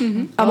 presque,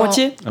 À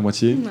moitié. à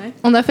moitié.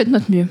 On a fait de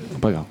notre mieux.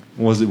 Pas grave,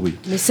 on va se débrouiller.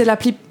 Mais c'est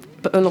l'appli.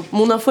 Non,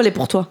 mon info, elle est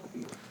pour toi.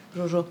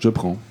 Jojo. Je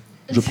prends.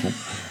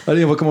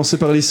 Allez, on va commencer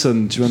par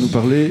Alison. Tu vas nous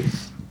parler.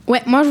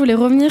 Ouais, moi je voulais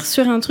revenir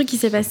sur un truc qui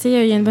s'est passé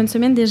il y a une bonne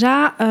semaine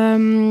déjà.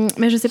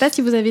 Mais je sais pas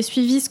si vous avez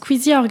suivi,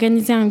 Squeezie a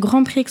organisé un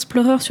Grand Prix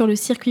Explorer sur le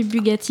circuit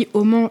Bugatti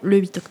au Mans le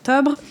 8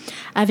 octobre,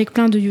 avec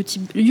plein de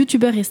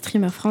youtubeurs et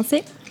streamers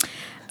français.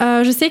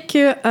 Je sais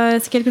que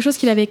c'est quelque chose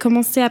qu'il avait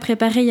commencé à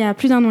préparer il y a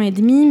plus d'1 an et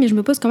demi, mais je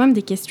me pose quand même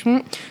des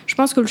questions. Je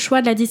pense que le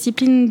choix de la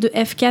discipline de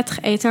F4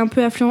 a été un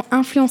peu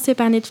influencé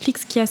par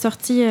Netflix, qui a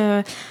sorti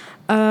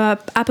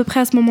à peu près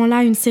à ce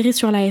moment-là une série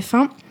sur la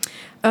F1.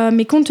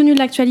 Mais compte tenu de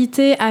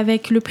l'actualité,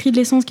 avec le prix de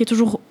l'essence qui est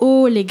toujours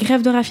haut, les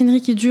grèves de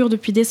raffinerie qui durent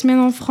depuis des semaines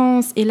en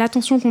France et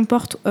l'attention qu'on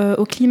porte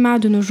au climat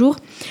de nos jours,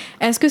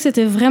 est-ce que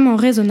c'était vraiment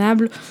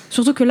raisonnable ?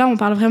 Surtout que là, on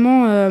parle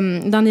vraiment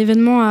d'un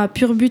événement à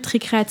pur but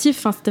récréatif.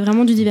 Enfin, c'était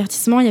vraiment du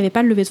divertissement. Il n'y avait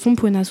pas de levée de fonds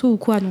pour une asso ou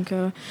quoi. Donc,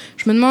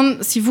 je me demande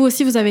si vous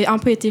aussi, vous avez un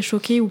peu été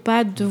choqués ou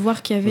pas de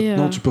voir qu'il y avait...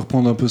 Non, tu peux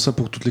reprendre un peu ça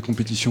pour toutes les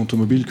compétitions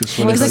automobiles, que ce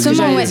soit Ouais, la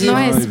Exactement, rallye, ouais, F1,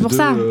 ouais, c'est pour F2,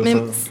 ça. Mais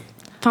enfin,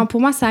 enfin,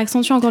 pour moi, ça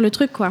accentue encore le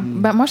truc, quoi.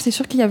 Bah, moi, c'est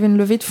sûr qu'il y avait une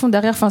levée de fonds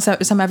derrière. Enfin,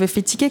 ça m'avait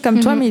fait tiquer comme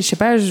toi, mais je sais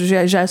pas, j'ai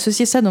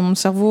associé ça dans mon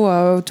cerveau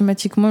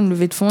automatiquement, une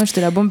levée de fonds. Et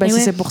j'étais là, bon, bah, Et si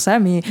ouais. c'est pour ça,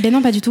 mais Ben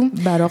non, pas du tout.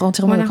 bah, alors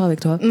entièrement Voilà. d'accord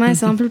avec toi. Ouais,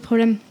 c'est un peu le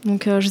problème.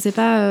 Donc, je sais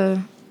pas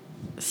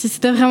si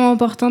c'était vraiment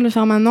important de le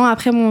faire maintenant.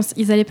 Après, bon,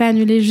 ils allaient pas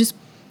annuler juste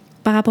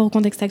par rapport au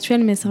contexte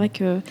actuel, mais c'est vrai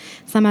que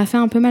ça m'a fait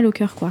un peu mal au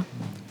cœur, quoi.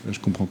 Je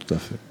comprends tout à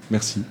fait.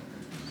 Merci.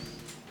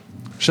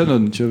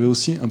 Shannon, tu avais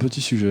aussi un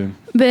petit sujet.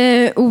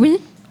 Ben oui.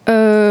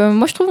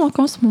 Moi, je trouve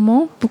qu'en ce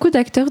moment, beaucoup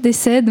d'acteurs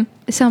décèdent.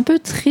 Et c'est un peu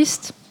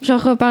triste.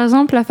 Genre, par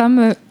exemple, la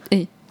femme...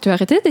 tu vas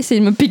arrêter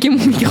d'essayer de me piquer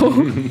mon micro.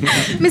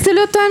 Mais c'est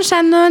l'automne,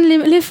 Shannon.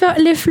 Les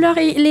fleurs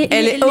et les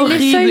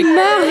feuilles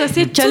meurent.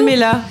 C'est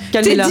Calmez-la.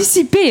 T'es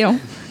dissipée, hein.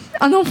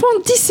 Un enfant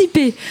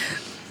dissipé.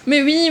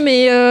 Mais oui,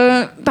 mais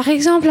par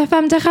exemple, la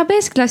femme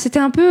d'Arabesque, là, c'était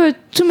un peu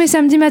tous mes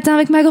samedis matins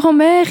avec ma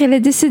grand-mère. Elle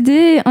est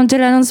décédée.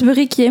 Angela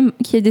Lansbury qui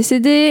est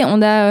décédée.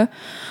 On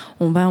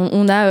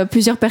a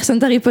plusieurs personnes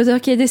d'Harry Potter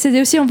qui est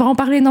décédée aussi. On va en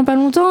parler dans pas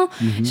longtemps.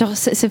 Genre,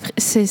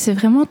 c'est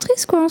vraiment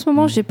triste, quoi, en ce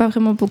moment. J'ai pas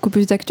vraiment beaucoup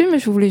plus d'actu, mais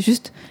je voulais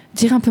juste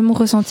dire un peu mon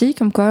ressenti,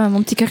 comme quoi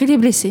mon petit cœur, il est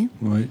blessé.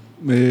 Oui.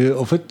 Mais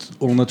en fait,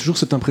 on a toujours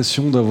cette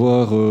impression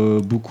d'avoir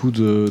beaucoup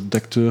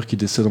d'acteurs qui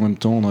décèdent en même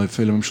temps. On avait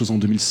fait la même chose en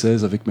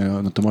 2016 avec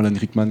notamment Alan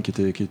Rickman qui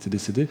était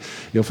décédé.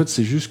 Et en fait,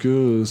 c'est juste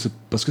que c'est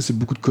parce que c'est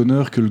beaucoup de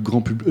connards que le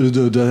grand public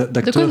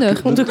d'acteurs.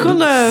 De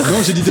connards. Non,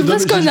 j'ai dit de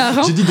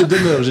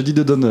donneurs. J'ai dit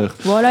de donneurs.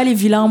 Voilà les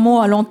vilains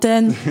mots à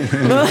l'antenne.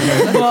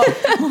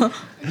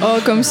 Oh,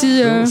 comme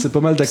si. C'est pas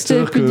mal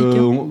d'acteurs que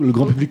le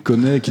grand public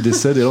connaît qui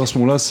décèdent. Et alors à ce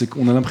moment-là, c'est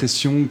qu'on a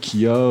l'impression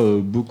qu'il y a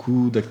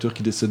beaucoup d'acteurs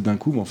qui décèdent d'un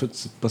coup. Mais en fait,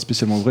 c'est pas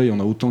spécialement vrai. Il y en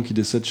a autant qui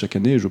décèdent chaque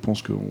année. Et je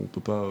pense qu'on peut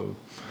pas.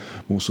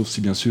 Bon, sauf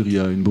si bien sûr il y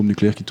a une bombe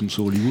nucléaire qui tombe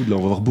sur Hollywood. Là, on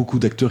va avoir beaucoup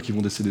d'acteurs qui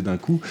vont décéder d'un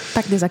coup.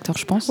 Pas que des acteurs,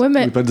 je pense. Ouais,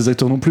 mais pas des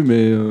acteurs non plus,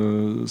 mais.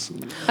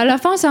 À la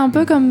fin, c'est un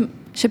peu comme.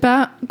 Je sais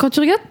pas, quand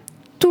tu regardes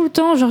tout le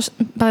temps, genre,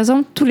 par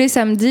exemple, tous les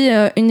samedis,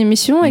 une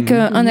émission et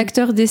qu'un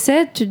acteur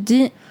décède, tu te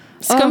dis.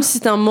 C'est comme si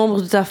c'était un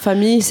membre de ta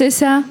famille. C'est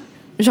ça.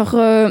 Genre,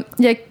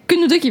 il y a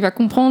que nous deux qui va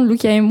comprendre,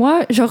 Lucas et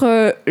moi. Genre,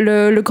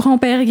 le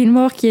grand-père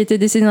Gilmore qui était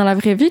décédé dans la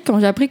vraie vie, quand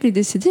j'ai appris qu'il est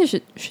décédé,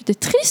 j'étais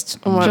triste.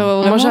 Ouais.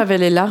 Genre, moi, j'avais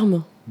les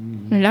larmes.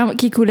 Les larmes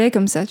qui coulaient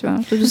comme ça, tu vois,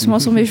 tout doucement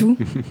sur mes joues.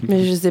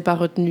 Mais je les ai pas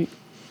retenues.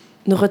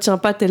 Ne retiens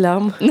pas tes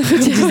larmes.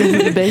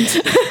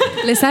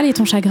 Les salles et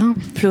ton chagrin.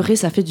 Pleurer,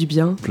 ça fait du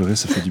bien. Pleurer,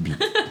 ça fait du bien.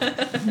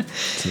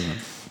 C'est vrai.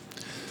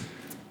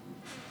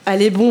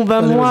 Allez, bon, bah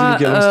allez, moi...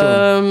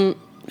 vas-y,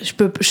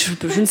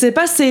 je ne sais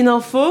pas si c'est une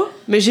info,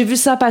 mais j'ai vu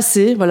ça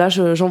passer. Voilà,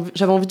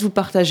 j'avais envie de vous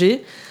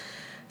partager.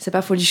 C'est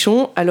pas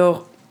folichon.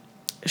 Alors,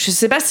 je ne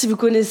sais pas si vous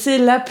connaissez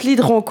l'appli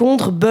de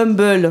rencontre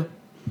Bumble.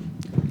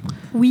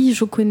 Oui,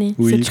 je connais.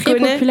 Oui. C'est très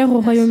populaire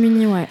au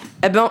Royaume-Uni, ouais.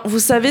 Eh ben, vous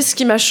savez ce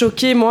qui m'a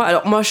choquée, moi.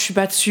 Alors, moi, je suis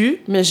pas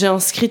dessus, mais j'ai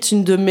inscrite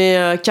une de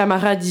mes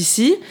camarades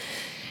ici.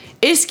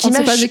 Et ce qui On m'a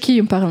sait pas de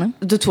qui on parle. Hein.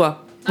 De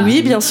toi.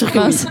 Oui, bien sûr que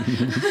oui.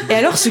 Et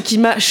alors, ce qui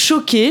m'a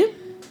choquée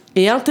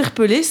et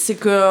interpellée, c'est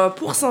que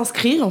pour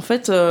s'inscrire, en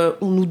fait,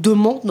 on nous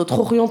demande notre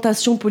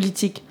orientation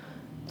politique.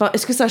 Enfin,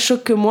 est-ce que ça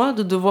choque que moi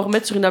de devoir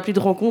mettre sur une appli de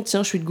rencontre,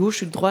 tiens, je suis de gauche, je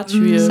suis de droite, je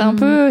suis...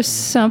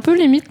 C'est un peu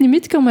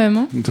limite quand même.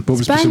 Hein. T'es pas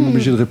spécialement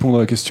obligé de répondre à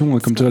la question,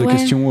 comme tu as la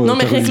question... non,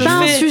 mais rien que c'est pas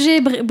un sujet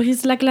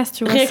brise la glace,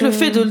 tu vois. Rien que le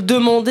fait de le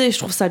demander, je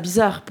trouve ça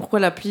bizarre. Pourquoi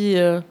l'appli...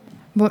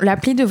 Bon,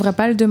 l'appli devrait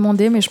pas le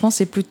demander, mais je pense que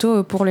c'est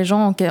plutôt pour les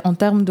gens en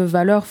termes de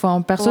valeurs.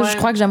 Enfin, perso, je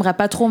crois que j'aimerais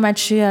pas trop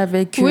matcher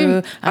avec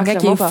un gars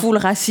qui est full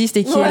raciste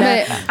et qui est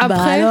là.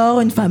 Après,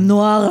 alors, une femme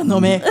noire, non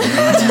mais.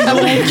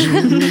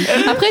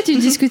 Après, tu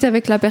discutes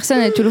avec la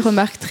personne et tu le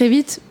remarques très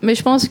vite. Mais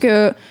je pense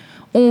que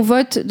on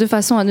vote de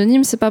façon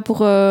anonyme, c'est pas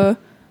pour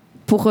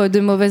de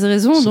mauvaises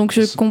raisons. Donc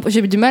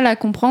j'ai du mal à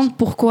comprendre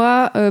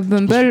pourquoi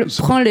Bumble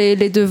prend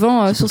les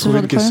devants sur ce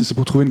genre de problème. C'est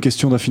pour trouver une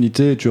question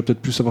d'affinité. Tu vas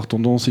peut-être plus avoir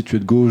tendance, si tu es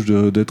de gauche,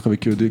 d'être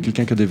avec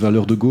quelqu'un qui a des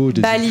valeurs de gauche.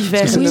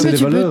 L'hiver. C'est les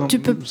valeurs. Tu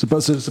peux c'est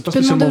pas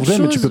spécialement vrai,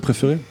 mais tu peux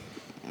préférer.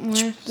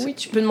 Oui,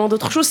 tu peux demander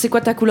autre chose. C'est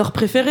quoi ta couleur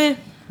préférée ?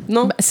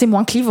 Non, c'est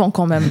moins clivant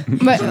quand même.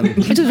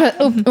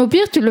 Au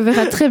pire, tu le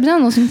verras très bien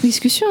dans une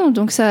discussion.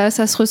 Donc ça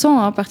se ressent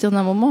à partir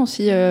d'un moment.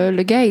 Si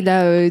le gars il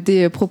a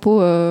des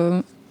propos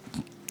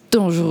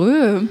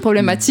dangereux,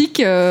 problématiques,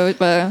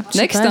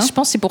 next. Je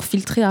pense que c'est pour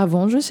filtrer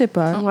avant, je sais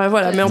pas. Ouais,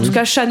 voilà. Mais en tout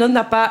cas, Shannon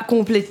n'a pas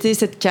complété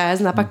cette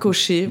case, n'a pas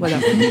coché. Voilà.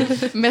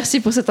 Merci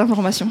pour cette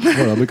information.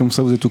 Voilà, mais comme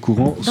ça vous êtes au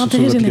courant sur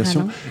l'application.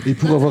 Général, Et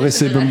pour avoir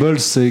essayé Bumble,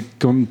 c'est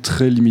quand même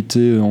très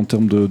limité en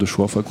termes de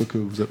choix. Enfin, quoi que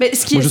vous avez... Mais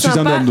ce qui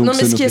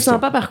est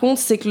sympa, par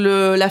contre, c'est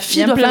que la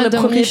fille doit faire le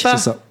premier pas.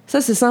 Ça,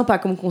 c'est sympa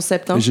comme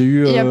concept. Hein.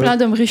 Il y a plein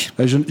d'hommes riches.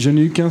 Je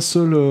n'ai eu qu'un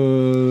seul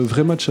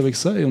vrai match avec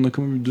ça et on a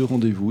quand même eu 2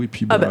 rendez-vous. Et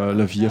puis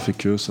la vie a fait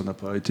que ça n'a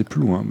pas été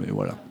plus loin, mais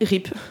voilà.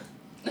 RIP.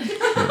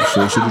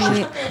 C'est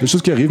des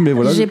choses qui arrivent, mais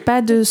voilà. J'ai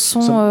pas de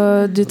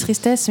son de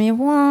tristesse, mais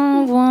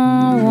ouin,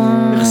 ouin,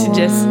 ouin. Merci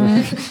Jess.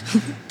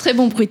 Très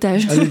bon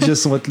bruitage. Allez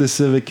Jess, on va te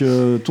laisser avec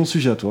ton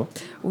sujet à toi.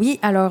 Oui,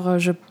 alors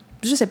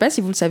je sais pas si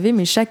vous le savez,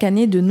 mais chaque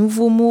année, de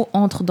nouveaux mots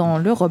entrent dans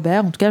le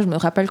Robert. En tout cas, je me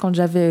rappelle quand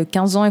j'avais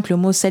 15 ans et que le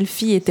mot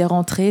selfie était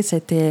rentré,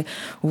 c'était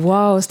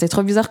waouh, c'était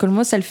trop bizarre que le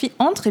mot selfie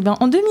entre. Et bien,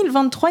 en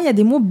 2023, il y a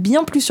des mots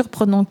bien plus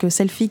surprenants que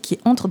selfie qui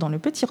entrent dans le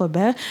petit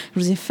Robert. Je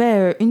vous ai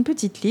fait une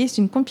petite liste,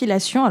 une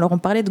compilation. Alors, on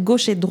parlait de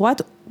gauche et de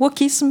droite.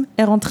 wokisme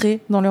est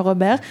rentré dans le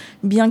Robert,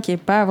 bien qu'il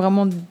n'y ait pas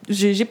vraiment...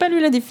 J'ai pas lu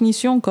la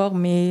définition encore,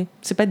 mais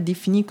c'est pas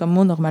défini comme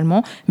mot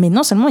normalement. Mais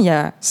non seulement il y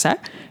a ça,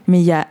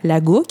 mais il y a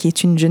Lago, qui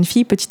est une jeune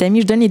fille, petite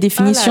amie. Je donne les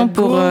définitions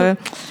pour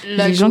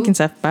les gens qui ne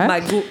savent pas.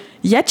 Mago.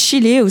 Il y a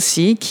chiller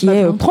aussi, qui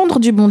est prendre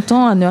du bon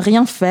temps à ne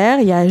rien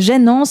faire. Il y a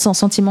gênance, un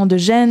sentiment de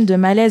gêne, de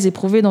malaise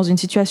éprouvé dans une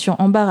situation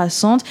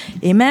embarrassante.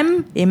 Et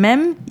même,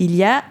 il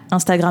y a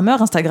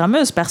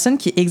Instagrammeuses, personnes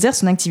qui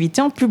exercent une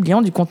activité en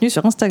publiant du contenu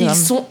sur Instagram. Ils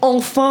sont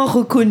enfin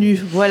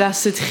reconnus. Voilà,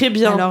 c'est très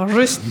bien. Alors,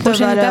 juste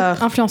prochaine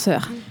étape,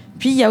 influenceur.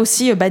 Puis il y a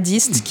aussi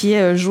badiste, qui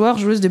est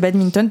joueuse de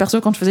badminton.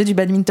 Perso, quand je faisais du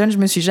badminton, je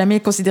me suis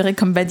jamais considérée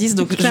comme badiste.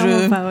 Donc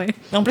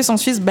En plus, en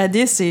Suisse,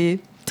 bader, c'est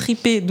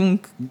triper, donc...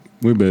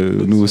 Oui,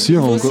 nous aussi,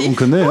 on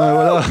connaît,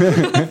 voilà.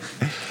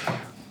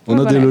 On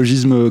a des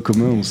logismes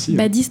communs aussi.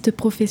 Badiste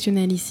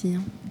professionnel ici.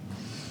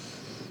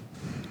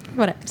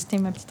 Voilà, c'était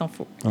ma petite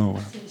info.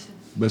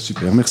 Ouais.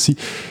 Super, merci.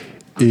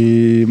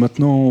 Et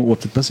maintenant, on va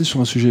peut-être passer sur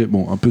un sujet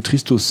un peu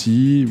triste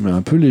aussi, mais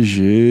un peu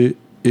léger,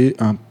 et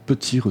un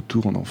petit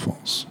retour en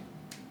enfance.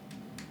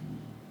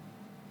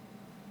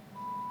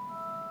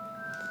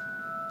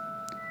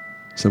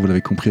 Ça, vous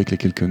l'avez compris avec les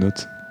quelques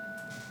notes.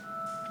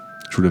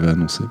 Je vous l'avais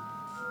annoncé.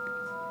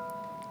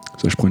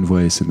 Ça, je prends une voix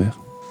ASMR.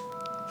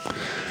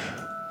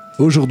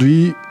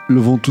 Aujourd'hui,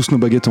 levons tous nos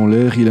baguettes en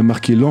l'air, il a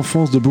marqué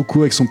l'enfance de beaucoup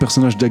avec son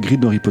personnage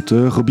d'Hagrid dans Harry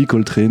Potter. Robbie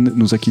Coltrane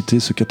nous a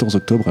quittés ce 14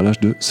 octobre à l'âge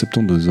de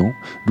 72 ans.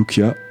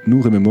 Lucia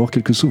nous remémore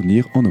quelques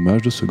souvenirs en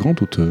hommage de ce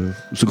grand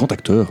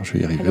acteur, je vais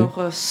y arriver.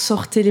 Alors,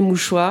 sortez les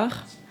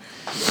mouchoirs.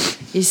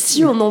 Et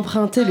si on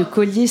empruntait le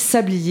collier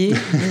sablier...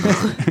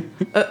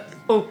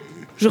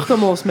 Je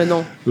recommence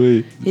maintenant.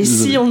 Oui, et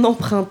si on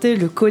empruntait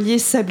le collier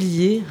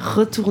sablier,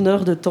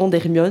 retourneur de temps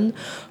d'Hermione,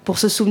 pour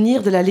se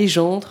souvenir de la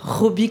légende,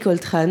 Robbie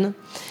Coltrane.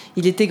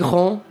 Il était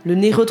grand, le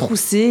nez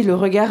retroussé, le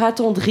regard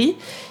attendri,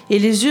 et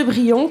les yeux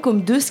brillants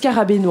comme deux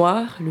scarabées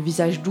noirs, le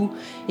visage doux,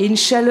 et une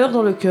chaleur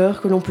dans le cœur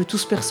que l'on peut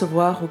tous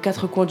percevoir aux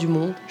quatre coins du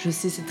monde. Je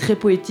sais, c'est très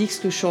poétique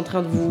ce que je suis en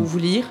train de vous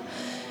lire.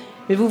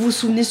 Mais vous vous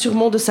souvenez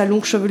sûrement de sa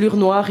longue chevelure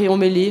noire et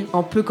emmêlée,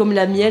 un peu comme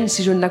la mienne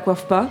si je ne la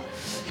coiffe pas,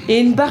 et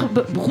une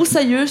barbe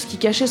broussailleuse qui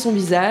cachait son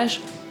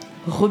visage.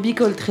 Robbie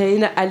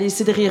Coltrane a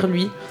laissé derrière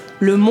lui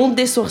le monde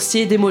des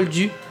sorciers et des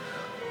moldus.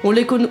 On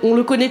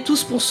le connaît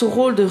tous pour son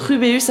rôle de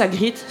Rubeus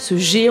Hagrid, ce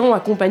géant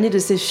accompagné de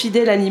ses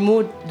fidèles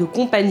animaux de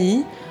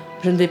compagnie.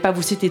 Je ne vais pas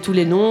vous citer tous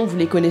les noms, vous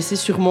les connaissez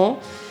sûrement.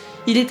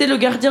 Il était le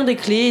gardien des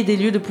clés et des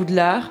lieux de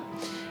Poudlard.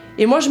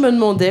 Et moi je me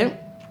demandais,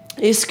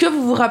 est-ce que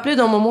vous vous rappelez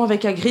d'un moment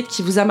avec Hagrid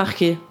qui vous a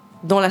marqué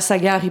dans la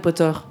saga Harry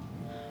Potter ?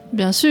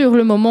 Bien sûr,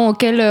 le moment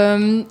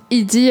auquel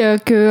il dit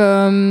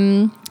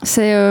que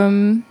c'est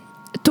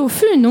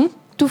Tofu, non ?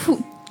 Tofu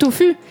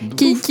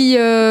qui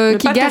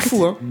garde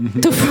tofu, hein.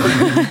 Tofu.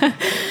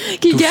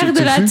 qui garde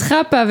la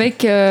trappe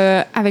avec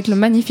le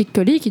magnifique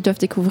colis qu'ils doivent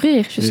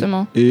découvrir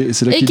justement et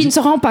c'est là qui ne se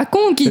rend pas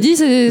compte qu'il dit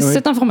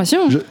cette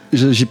information.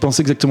 J'y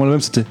pensais exactement le même,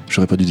 c'était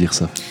j'aurais pas dû dire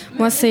ça.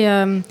 Moi c'est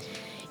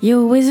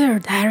You wizard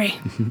Harry.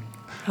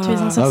 Tu es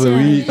un oui, sorcier.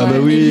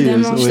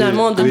 Évidemment,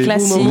 finalement, un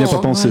classique. On n'y a pas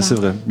pensé, c'est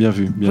vrai. Bien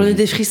vu. J'en ai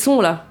des frissons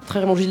là,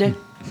 frère mon gilet.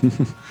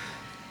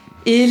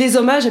 Et les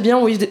hommages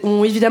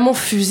ont évidemment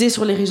fusé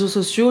sur les réseaux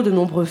sociaux, de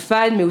nombreux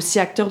fans, mais aussi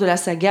acteurs de la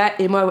saga.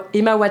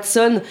 Emma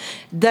Watson,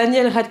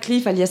 Daniel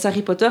Radcliffe, alias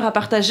Harry Potter, a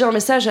partagé un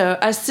message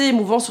assez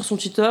émouvant sur son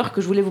Twitter que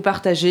je voulais vous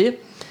partager.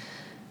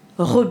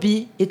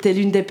 Robbie était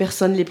l'une des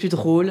personnes les plus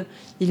drôles.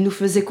 Il nous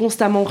faisait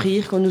constamment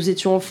rire quand nous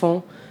étions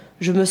enfants.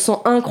 Je me sens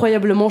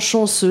incroyablement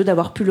chanceux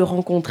d'avoir pu le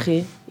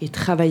rencontrer et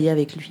travailler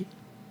avec lui.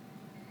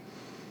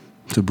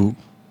 C'est beau.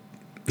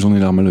 J'en ai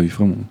larmes à l'œil,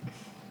 vraiment.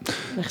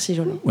 Merci,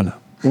 Jolan. Voilà.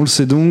 On le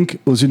sait donc,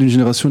 aux yeux d'une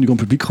génération du grand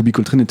public, Robbie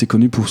Coltrane était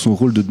connu pour son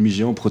rôle de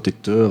demi-géant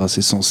protecteur,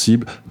 assez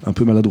sensible, un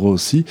peu maladroit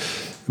aussi.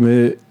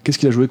 Mais qu'est-ce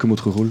qu'il a joué comme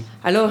autre rôle ?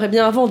 Alors,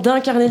 avant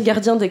d'incarner le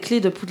gardien des clés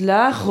de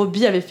Poudlard,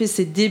 Robbie avait fait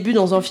ses débuts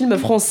dans un film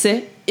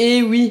français.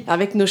 Et oui,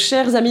 avec nos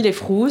chers amis les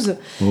Frouzes.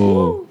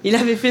 Oh. Il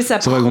avait fait sa...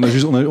 C'est vrai,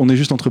 on est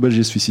juste entre Belges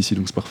et Suisses ici,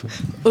 donc c'est parfait.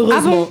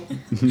 Heureusement.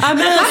 Ah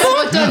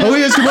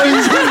oui, excuse-moi,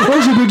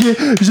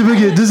 j'ai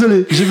bugué,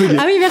 désolé, j'ai bugué.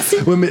 Ah oui, merci.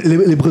 Ouais, mais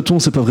les Bretons,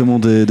 c'est pas vraiment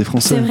des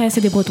Français. C'est vrai,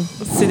 c'est des Bretons.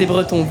 C'est des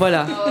Bretons,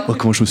 voilà. Oh,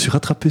 comment je me suis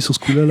rattrapé sur ce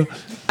coup-là, là.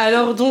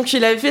 Alors donc,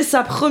 il avait fait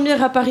sa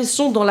première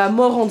apparition dans La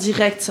Mort en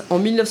direct en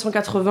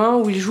 1980,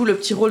 où il joue le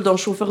petit rôle d'un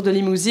chauffeur de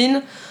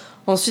limousine.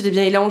 Ensuite,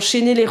 il a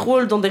enchaîné les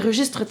rôles dans des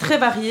registres très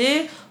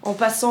variés, en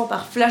passant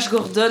par Flash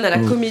Gordon à la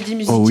comédie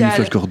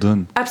musicale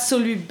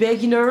Absolute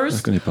Beginners,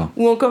 je connais pas.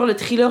 ou encore le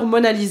thriller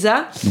Mona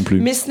Lisa. Non plus.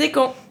 Mais ce n'est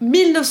qu'en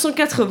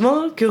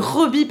 1980 que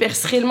Robbie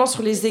perce réellement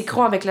sur les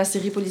écrans avec la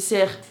série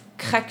policière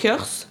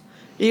Crackers,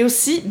 et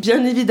aussi,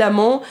 bien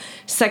évidemment,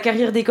 sa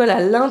carrière d'école à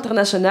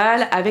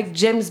l'international avec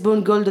James Bond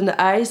Golden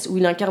Eyes, où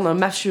il incarne un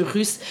mafieux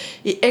russe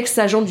et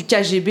ex-agent du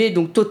KGB,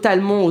 donc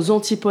totalement aux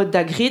antipodes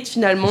d'Hagrid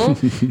finalement.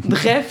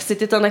 Bref,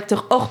 c'était un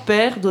acteur hors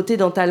pair, doté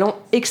d'un talent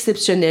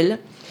exceptionnel.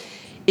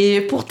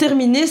 Et pour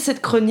terminer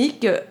cette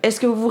chronique,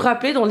 est-ce que vous vous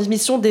rappelez, dans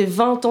l'émission des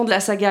 20 ans de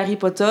la saga Harry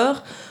Potter,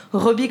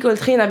 Robbie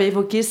Coltrane avait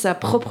évoqué sa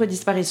propre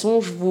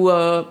disparition. Je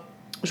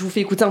vous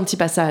fais écouter un petit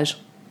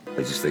passage.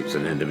 I just think it's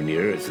an end of an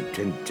era. It's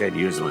 10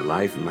 years of my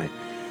life, and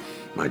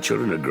my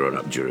children have grown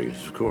up during it,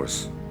 of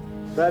course.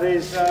 That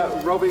is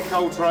Robbie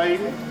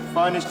Coltrane,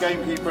 finest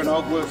gamekeeper in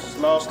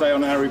Hogwarts, last day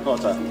on Harry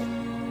Potter.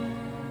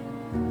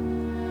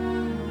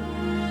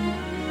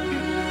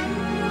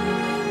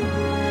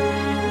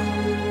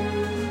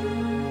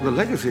 The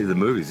legacy of the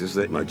movies is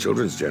that my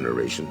children's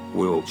generation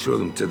will show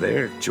them to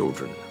their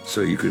children.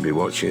 So you could be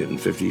watching it in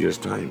 50 years'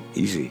 time.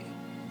 Easy.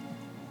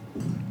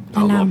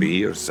 I'll not be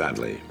here,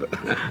 sadly. But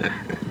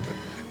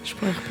Je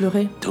pourrais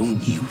pleurer. don't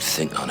you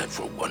think on it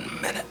for 1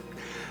 minute.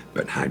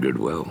 But Hagrid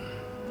will.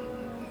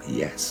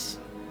 Yes.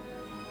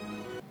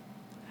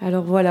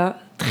 Alors voilà,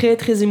 très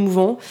très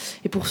émouvant.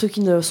 Et pour ceux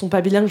qui ne sont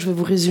pas bilingues, je vais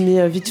vous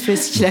résumer vite fait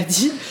ce qu'il a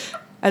dit.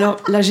 Alors,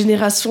 la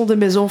génération de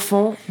mes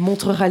enfants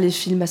montrera les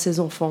films à ses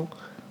enfants.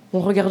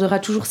 On regardera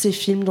toujours ces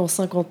films dans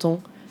 50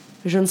 ans.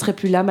 Je ne serai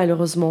plus là,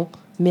 malheureusement,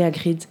 mais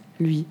Hagrid,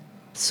 lui,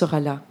 sera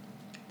là.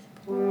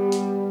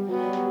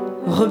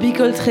 Robbie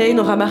Coltrane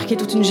aura marqué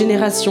toute une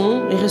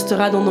génération et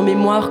restera dans nos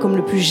mémoires comme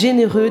le plus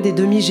généreux des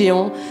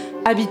demi-géants,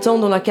 habitant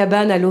dans la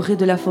cabane à l'orée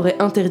de la forêt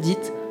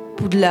interdite.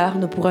 Poudlard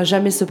ne pourra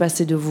jamais se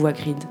passer de vous,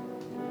 Hagrid.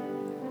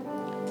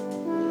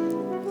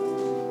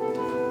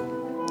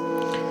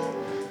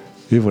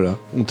 Et voilà,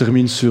 on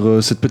termine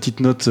sur cette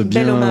petite note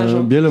bien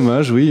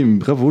hommage, oui,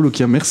 bravo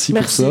Lucia, merci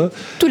pour ça.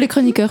 Tous les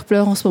chroniqueurs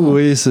pleurent en ce moment.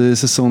 Oui, c'est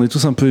ça, on est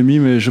tous un peu émis,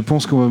 mais je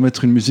pense qu'on va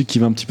mettre une musique qui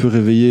va un petit peu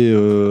réveiller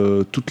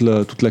toute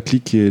la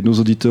clique et nos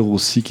auditeurs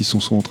aussi qui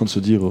sont en train de se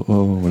dire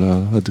oh voilà,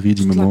 Hagrid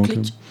il me manque.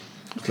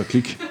 Toute la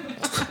clique.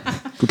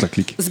 Toute la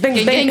clique.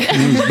 Bang bang.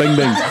 Bang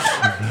bang.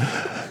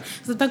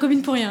 Vous êtes pas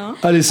commune pour rien. Hein.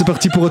 Allez, c'est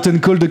parti pour Hot and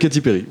Cold de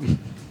Katy Perry.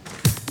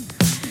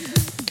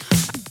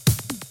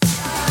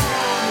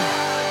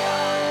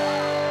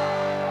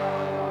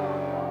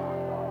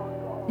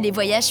 Les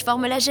voyages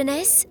forment la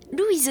jeunesse,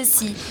 Louise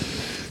aussi.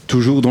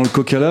 Toujours dans le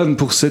coq à l'âne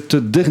pour cette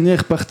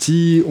dernière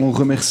partie. On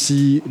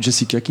remercie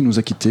Jessica qui nous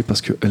a quittés parce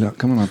qu'elle a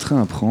quand même un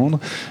train à prendre.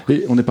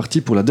 Et on est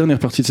parti pour la dernière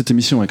partie de cette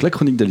émission avec la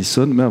chronique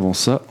d'Alison. Mais avant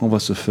ça, on va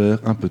se faire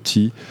un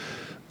petit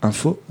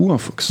info ou un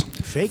fox.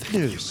 Fake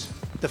news.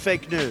 The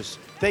fake news.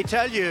 They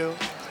tell you.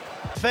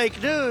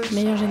 Fake news.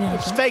 Meilleur générique.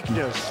 It's fake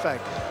news.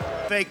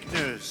 Fake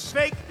news.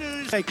 Fake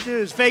news. Fake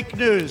news. Fake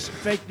news.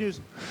 Fake news.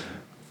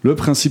 Le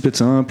principe est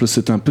simple,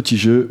 c'est un petit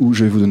jeu où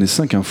je vais vous donner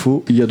 5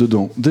 infos. Il y a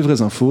dedans des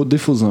vraies infos, des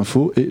fausses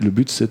infos, et le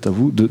but c'est à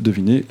vous de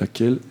deviner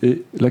laquelle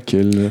est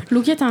laquelle.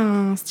 Louis, t'as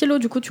un stylo,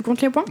 du coup tu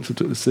comptes les points ?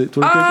 C'est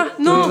toi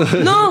non,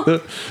 non.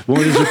 Bon,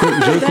 allez,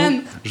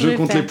 je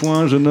compte les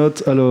points, je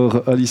note.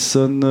 Alors,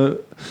 Alison,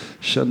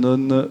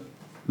 Shannon,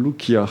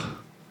 Lucia.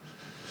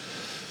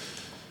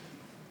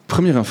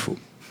 Première info.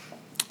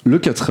 Le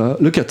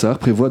Qatar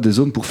prévoit des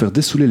zones pour faire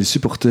dessouler les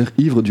supporters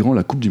ivres durant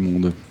la Coupe du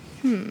Monde.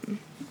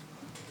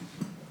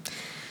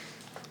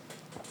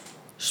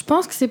 Je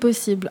pense que c'est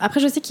possible. Après,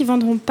 je sais qu'ils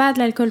vendront pas de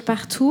l'alcool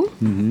partout,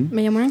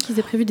 mais il y a moyen qu'ils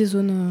aient prévu des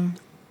zones.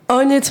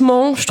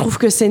 Honnêtement, je trouve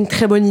que c'est une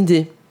très bonne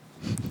idée.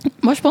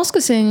 Moi, je pense que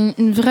c'est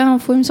une vraie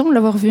info, il me semble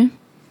l'avoir vu.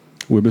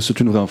 Oui, c'est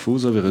une vraie info,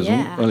 vous avez raison.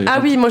 Yeah. Allez, Ah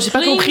oui, moi j'ai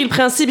pas compris le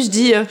principe, je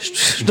dis,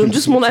 je donne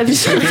juste mon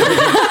avis.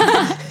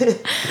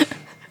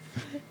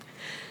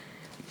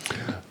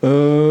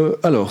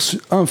 Alors,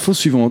 info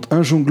suivante.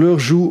 Un jongleur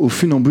joue au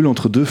funambule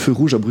entre deux feux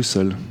rouges à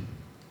Bruxelles.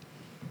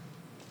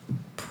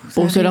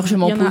 Bon, c'est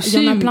largement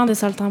possible. Il y en a plein des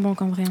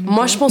saltimbanques en vrai.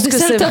 Moi je pense que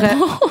c'est vrai.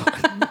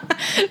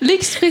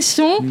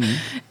 L'expression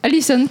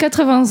Alison,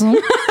 80 ans.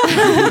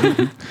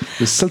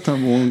 Le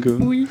saltimbanque.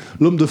 Oui.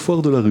 L'homme de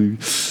foire de la rue.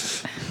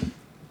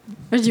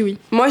 Moi je dis oui.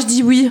 Moi je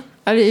dis oui.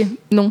 Allez,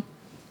 non.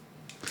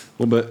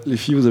 Bon bah les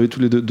filles, vous avez tous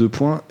les deux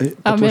points. Et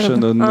à toi, merde.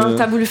 Shannon.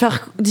 T'as voulu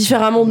faire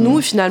différemment de nous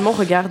et finalement,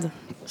 regarde.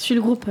 Je suis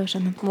le groupe,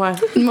 Shannon. Ouais.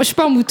 Moi, je suis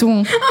pas un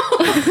mouton.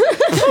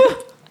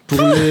 Pour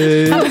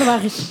les...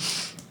 Mari.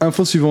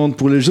 Info suivante.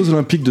 Pour les Jeux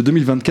Olympiques de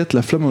 2024,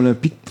 la flamme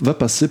olympique va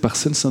passer par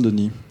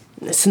Seine-Saint-Denis.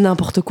 C'est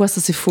n'importe quoi, ça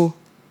c'est faux.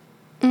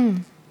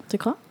 Tu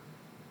crois ?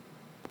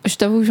 Je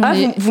t'avoue que j'en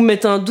ai... vous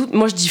mettez un doute.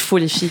 Moi je dis faux,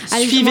 les filles.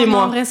 Allez,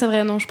 Suivez-moi. En vrai, c'est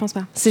vrai, non, je pense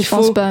pas. C'est Je faux.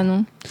 pense pas,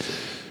 non.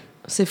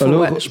 C'est faux.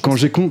 Alors, ouais,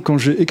 quand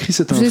j'ai écrit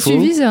cette info, J'ai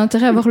suivi, j'ai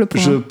intérêt à avoir le point.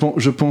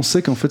 je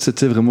pensais qu'en fait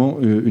c'était vraiment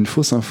une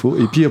fausse info.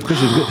 Et puis après,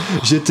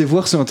 j'ai été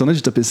voir sur internet,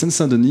 j'ai tapé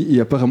Seine-Saint-Denis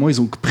et apparemment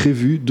ils ont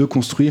prévu de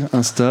construire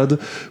un stade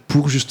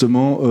pour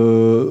justement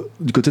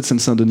du côté de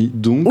Seine-Saint-Denis.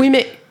 Donc, oui,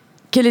 mais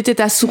quelle était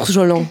ta source,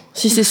 Jolan ?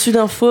 Si c'est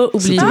Sud-Info,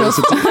 oublie.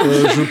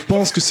 je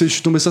pense que je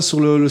suis tombé ça sur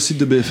le site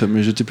de BFM,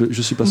 mais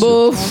je suis pas sûr.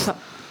 Bon,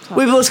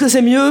 Oui, parce que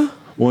c'est mieux.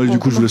 Bon, et du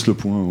coup, je vous laisse le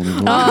point.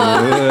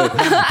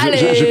 Allez,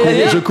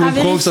 je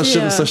comprends que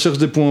ça cherche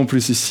des points en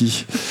plus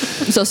ici.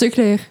 ça c'est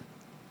clair.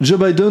 Joe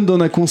Biden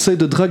donne un conseil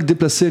de drague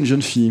déplacé à une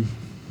jeune fille.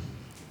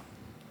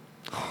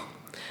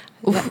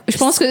 Je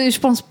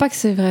pense pas que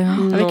c'est vrai.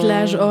 Hein. Avec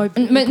l'âge.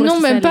 Mais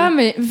non, même pas.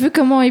 Mais vu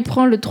comment il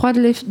prend le droit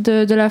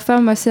de la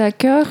femme assez à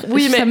cœur,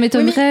 ça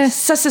m'étonnerait. Oui,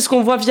 ça, c'est ce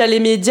qu'on voit via les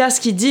médias, ce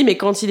qu'il dit, mais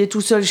quand il est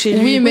tout seul chez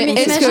lui. Oui, mais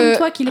est-ce que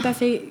toi qu'il ait pas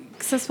fait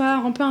que ça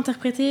soit un peu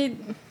interprété.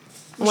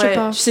 Je Ouais, sais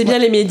pas. tu sais bien,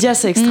 les médias,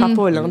 ça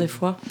extrapole, des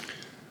fois.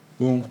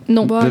 Bon.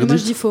 Non. Moi,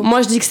 je dis faux.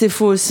 Moi, je dis que c'est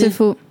faux aussi. C'est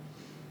faux.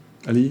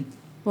 Ali ?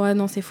 Ouais,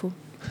 non, c'est faux.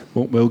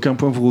 Bon, aucun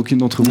point pour aucune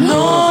d'entre vous. Non,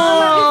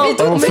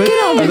 En fait,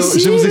 alors,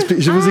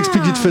 je vous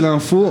explique vite fait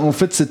l'info. En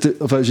fait,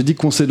 j'ai dit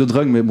conseil de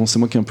drague, mais bon, c'est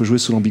moi qui ai un peu joué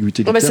sur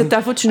l'ambiguïté du terme. C'est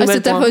ta faute, tu nous mets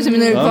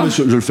le point.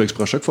 Je le fais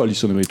exprès à chaque fois,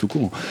 Alison est tout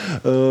court.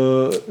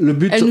 Le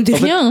but, elle nous dit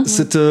rien.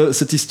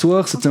 Cette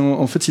histoire, c'était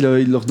en fait,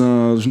 lors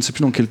d'un, je ne sais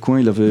plus dans quel coin,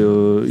 il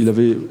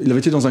avait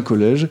été dans un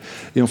collège,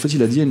 et en fait,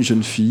 il a dit à une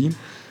jeune fille,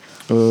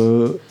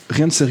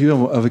 rien de sérieux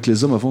avec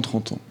les hommes avant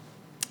 30 ans.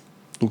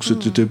 Donc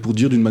c'était pour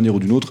dire d'une manière ou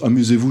d'une autre,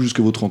 amusez-vous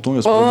jusqu'à vos 30 ans. Et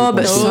à ce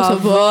ça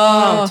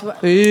va.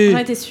 On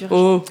était sûr.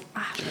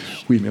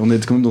 Oui, mais on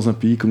est quand même dans un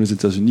pays comme les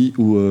États-Unis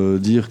où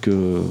dire que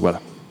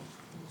voilà,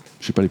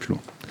 je vais pas aller plus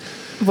loin.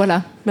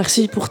 Voilà.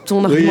 Merci pour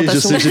ton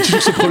argumentation. Oui, je sais, j'ai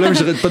toujours ce problème,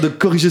 j'arrête pas de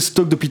corriger ce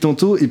stock depuis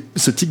tantôt et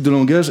ce tic de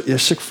langage, et à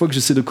chaque fois que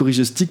j'essaie de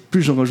corriger ce tic,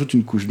 plus j'en rajoute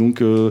une couche.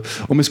 Donc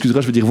on m'excusera,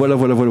 je vais dire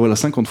voilà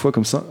 50 fois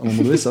comme ça, à un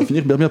moment donné ça va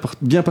finir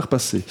bien par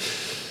passer.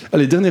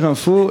 Allez, dernière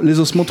info,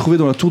 les ossements trouvés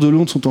dans la tour de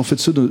Londres sont en fait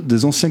ceux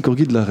des anciens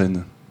corgis de la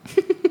reine.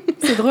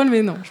 C'est drôle,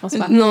 mais non, je pense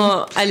pas.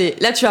 Non, allez,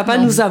 là tu vas pas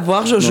nous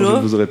avoir, Jojo. Non, je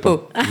ne vous aurai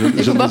pas.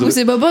 Il faut pas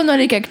pousser Bobo dans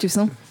les cactus.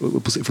 Hein.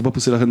 Il faut pas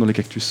pousser la reine dans les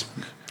cactus,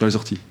 dans les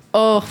orties.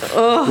 Oh.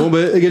 Bon,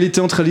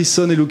 égalité entre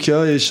Alison et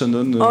Luca et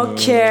Shannon.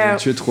 Ok.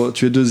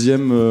 Tu es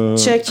deuxième.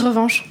 Check.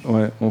 Revanche.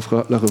 Ouais, on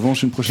fera la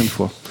revanche une prochaine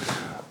fois.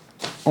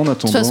 En attendant.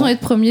 De toute façon, être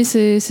premier,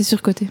 c'est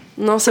surcoté.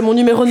 Non, c'est mon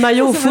numéro de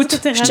maillot au foot.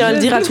 Je tiens à le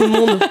dire à tout le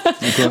monde.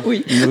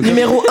 Oui.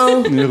 Numéro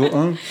 1. Numéro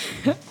 1.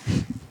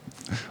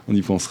 On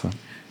y pensera.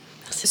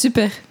 Merci.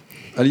 Super.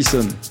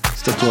 Alison,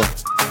 c'est à toi.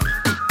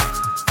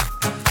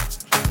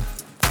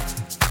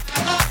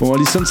 Bon,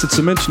 Alison, cette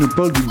semaine, tu nous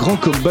parles du grand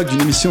comeback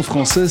d'une émission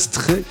française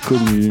très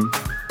connue.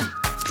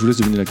 Je vous laisse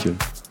deviner laquelle.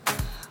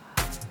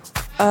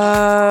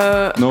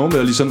 Non, mais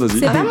Alison, vas-y.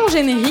 C'est pas mon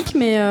générique,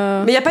 mais.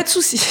 Mais y a pas de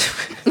souci.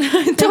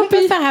 On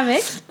peut faire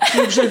avec.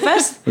 Donc je le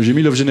fasse. J'ai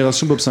mis Love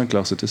Génération Bob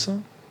Sinclair, c'était ça?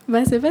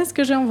 C'est pas ce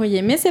que j'ai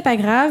envoyé, mais c'est pas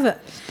grave.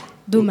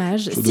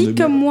 Dommage. Si,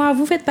 comme moi,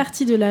 vous faites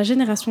partie de la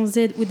génération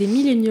Z ou des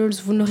millennials,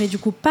 vous ne l'aurez du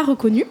coup pas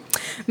reconnu.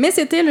 Mais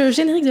c'était le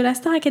générique de la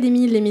Star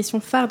Academy,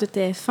 l'émission phare de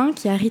TF1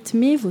 qui a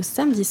rythmé vos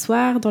samedis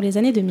soirs dans les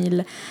années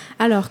 2000.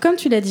 Alors, comme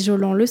tu l'as dit,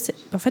 Jolan,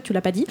 en fait, tu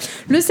l'as pas dit,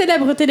 le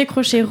célèbre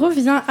télécrochet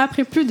revient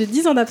après plus de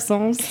 10 ans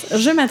d'absence.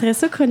 Je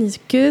m'adresse aux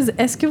chroniqueuses.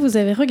 Est-ce que vous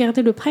avez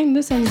regardé le prime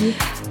de samedi?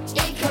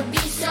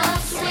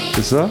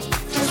 C'est ça?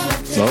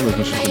 Non,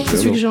 c'est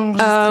celui que j'ai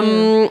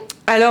enregistré.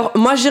 Alors,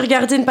 moi, j'ai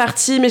regardé une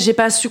partie, mais j'ai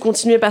pas su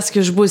continuer parce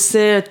que je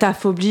bossais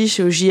taf oblige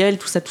chez OJL,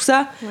 tout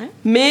ça. Ouais.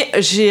 Mais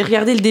j'ai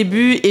regardé le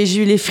début et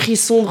j'ai eu les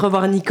frissons de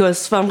revoir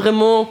Nikos. Enfin,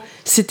 vraiment,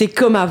 c'était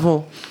comme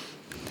avant.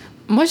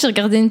 Moi, j'ai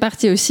regardé une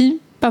partie aussi,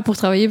 pas pour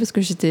travailler parce que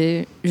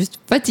j'étais juste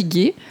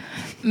fatiguée.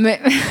 Mais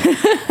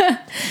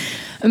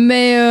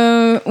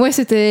ouais,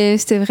 c'était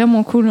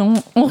vraiment cool.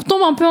 On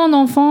retombe un peu en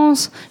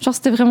enfance. Genre,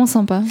 c'était vraiment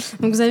sympa.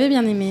 Donc, vous avez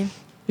bien aimé?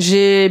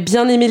 J'ai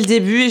bien aimé le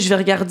début et je vais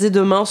regarder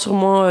demain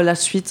sûrement la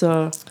suite.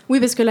 Oui,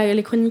 parce que là,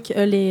 les chroniques,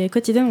 les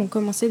quotidiennes ont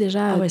commencé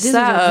déjà.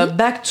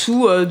 Back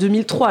to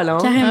 2003 là. Hein.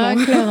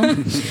 Carrément. Clair, hein.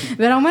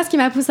 Mais alors moi, ce qui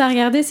m'a poussé à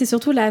regarder, c'est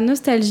surtout la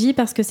nostalgie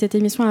parce que cette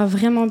émission a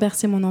vraiment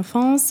bercé mon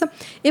enfance.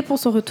 Et pour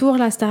son retour,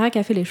 la Starac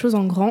a fait les choses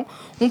en grand.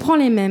 On prend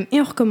les mêmes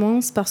et on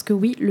recommence parce que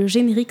oui, le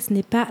générique, ce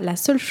n'est pas la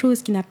seule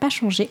chose qui n'a pas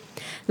changé.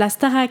 La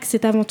Starac,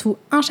 c'est avant tout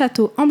un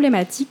château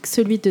emblématique,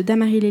 celui de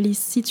Damary-Lélis,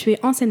 situé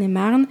en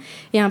Seine-et-Marne,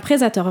 et un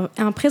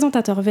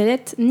présentateur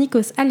vedette,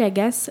 Nikos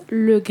Aliagas,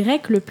 le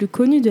grec le plus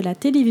connu de la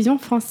télévision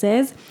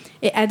française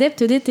et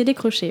adepte des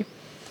télécrochets.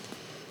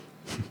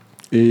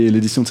 Et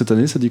l'édition de cette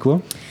année, ça dit quoi ?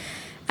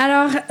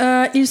 Alors,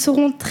 ils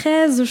seront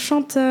 13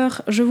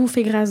 chanteurs, je vous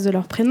fais grâce de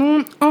leur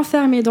prénom,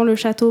 enfermés dans le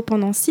château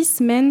pendant 6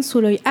 semaines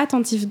sous l'œil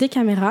attentif des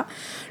caméras.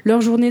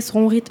 Leurs journées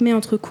seront rythmées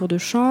entre cours de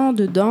chant,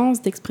 de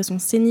danse, d'expression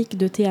scénique,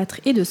 de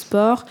théâtre et de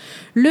sport.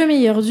 Le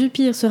meilleur du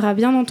pire sera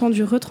bien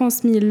entendu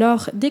retransmis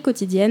lors des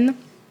quotidiennes.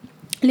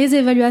 Les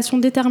évaluations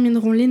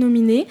détermineront les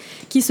nominés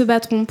qui se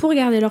battront pour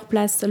garder leur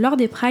place lors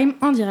des primes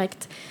en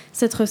direct.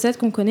 Cette recette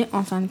qu'on connaît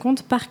en fin de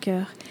compte par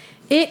cœur.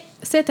 Et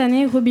cette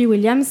année, Robbie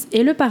Williams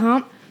est le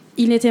parrain.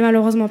 Il n'était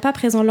malheureusement pas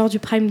présent lors du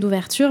prime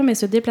d'ouverture, mais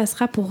se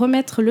déplacera pour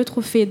remettre le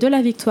trophée de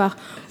la victoire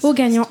au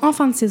gagnant en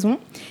fin de saison.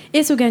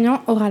 Et ce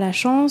gagnant aura la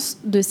chance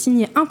de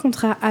signer un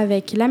contrat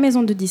avec la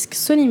maison de disques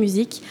Sony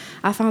Music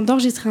afin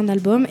d'enregistrer un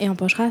album et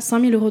empochera 5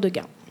 000 € de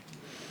gain.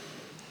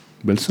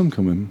 Belle somme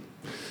quand même.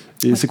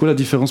 Et c'est quoi la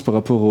différence par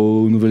rapport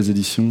aux nouvelles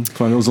éditions,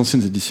 enfin aux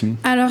anciennes éditions ?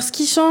 Alors, ce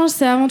qui change,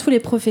 c'est avant tout les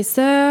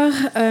professeurs.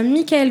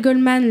 Michael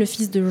Goldman, le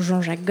fils de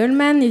Jean-Jacques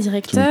Goldman, est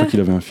directeur. Je ne savais pas qu'il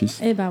avait un fils.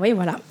 Eh ben oui,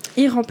 voilà.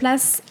 Il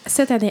remplace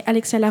cette année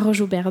Alexia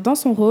Laroche-Joubert dans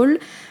son rôle.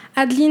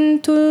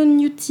 Adeline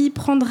Tognuti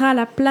prendra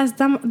la place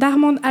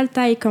d'Armande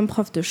Altaï comme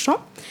prof de chant.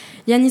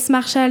 Yanis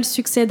Marshall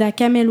succède à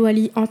Kamel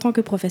Ouali en tant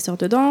que professeur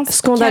de danse.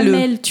 Scandaleux.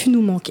 Kamel, tu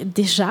nous manques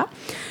déjà.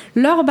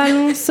 Laure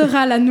Ballon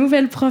sera la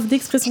nouvelle prof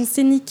d'expression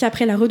scénique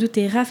après la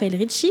redoutée Raphaël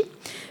Ricci.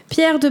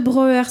 Pierre de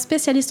Brouwer,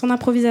 spécialiste en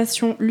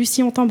improvisation,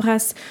 Lucie, on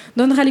t'embrasse,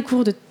 donnera les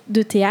cours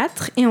de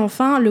théâtre. Et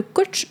enfin, le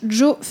coach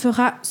Joe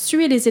fera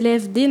suer les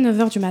élèves dès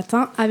 9h du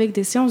matin avec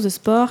des séances de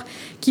sport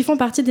qui font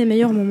partie des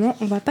meilleurs moments,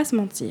 on va pas se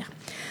mentir.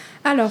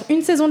 Alors,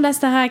 une saison de la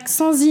Starac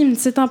sans hymne,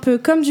 c'est un peu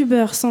comme du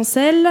beurre sans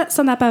sel.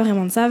 Ça n'a pas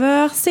vraiment de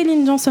saveur.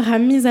 Céline Dion sera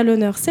mise à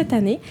l'honneur cette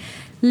année.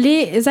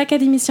 Les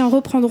académiciens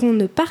reprendront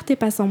Ne partez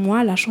pas sans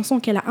moi, la chanson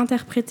qu'elle a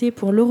interprétée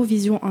pour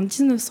l'Eurovision en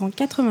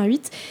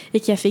 1988 et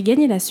qui a fait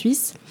gagner la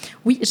Suisse.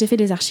 Oui, j'ai fait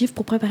des archives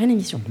pour préparer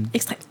l'émission.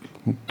 Extrait.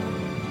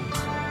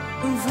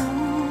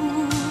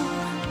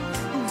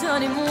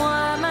 Donnez-moi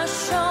ma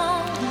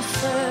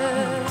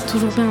chance.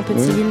 Toujours bien un peu de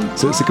Céline.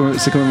 C'est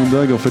quand même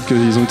dingue en fait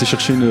qu'ils ont été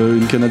chercher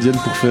une Canadienne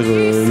pour faire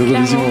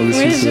l'Eurovision en Oui,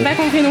 Suisse. j'ai pas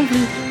compris non plus.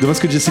 Dommage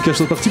que Jessica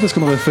soit partie parce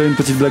qu'on aurait fait une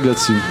petite blague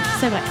là-dessus.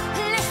 C'est vrai.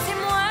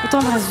 On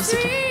t'embrasse,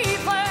 Jessica.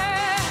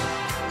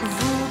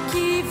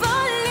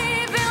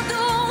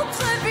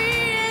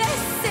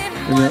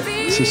 Eh bien,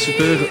 c'est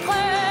super.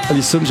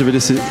 Alison, j'avais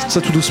laissé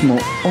ça tout doucement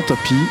en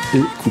tapis et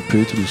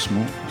coupé tout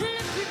doucement.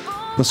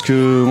 Parce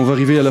qu'on va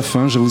arriver à la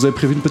fin. Je vous avais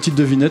prévu une petite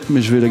devinette,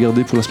 mais je vais la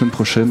garder pour la semaine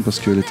prochaine parce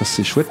qu'elle est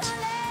assez chouette.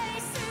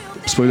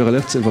 Spoiler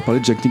alert, elle va parler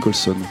de Jack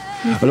Nicholson.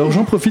 Alors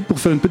j'en profite pour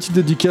faire une petite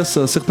dédicace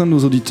à certains de nos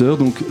auditeurs.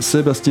 Donc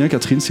Sébastien,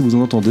 Catherine, si vous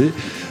en entendez,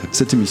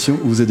 cette émission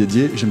vous est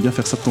dédiée. J'aime bien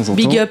faire ça de temps en temps.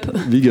 Big up.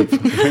 Big up.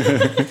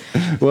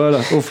 Voilà,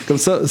 comme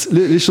ça,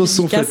 les choses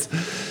sont faites.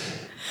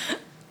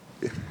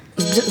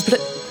 C'est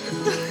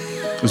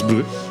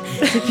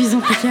épuisant,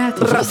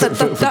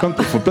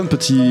 Faut plein de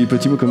petits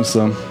mots comme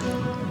ça.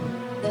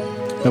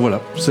 Et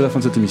voilà, c'est la fin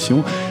de cette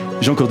émission.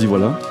 J'ai encore dit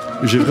voilà.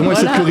 J'ai vraiment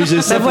essayé de corriger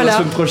ça pour la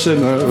semaine prochaine.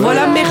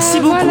 Voilà, merci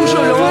beaucoup,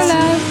 Jolan.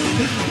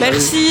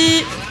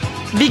 Merci.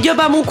 Big up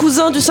à mon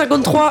cousin du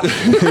 53.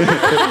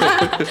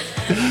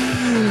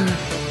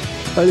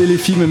 Allez les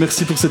filles,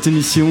 merci pour cette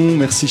émission.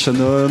 Merci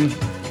Shannon.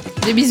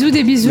 Des bisous.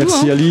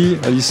 Merci Ali,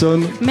 Alison.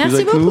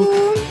 Merci beaucoup. Nous.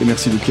 Et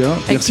merci Lucas.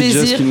 Avec merci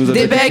plaisir. Jess qui nous a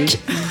Des backé. becs.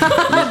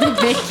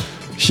 Des becs.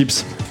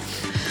 Chips.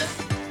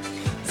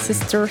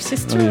 Sister.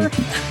 Allez,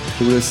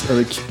 je vous laisse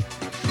avec.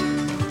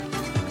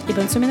 Et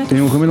bonne semaine à tous.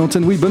 Et on remet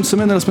l'antenne. Oui, bonne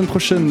semaine à la semaine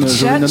prochaine.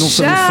 J'aurai une annonce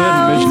à vous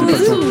faire, mais je n'ai pas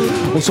le temps.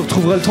 On se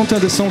retrouvera le 31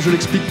 décembre, je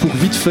l'explique, pour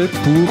vite fait,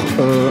 pour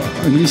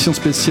une émission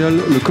spéciale.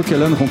 Le Coq à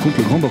l'âne rencontre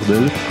le grand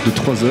bordel de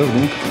 3h.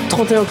 Donc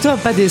 31 octobre,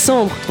 pas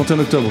décembre. 31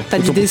 octobre. T'as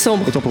dit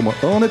décembre. Autant pour moi.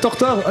 Oh, on est en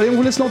retard. Allez, on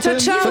vous laisse l'antenne.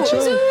 Ciao. Ciao.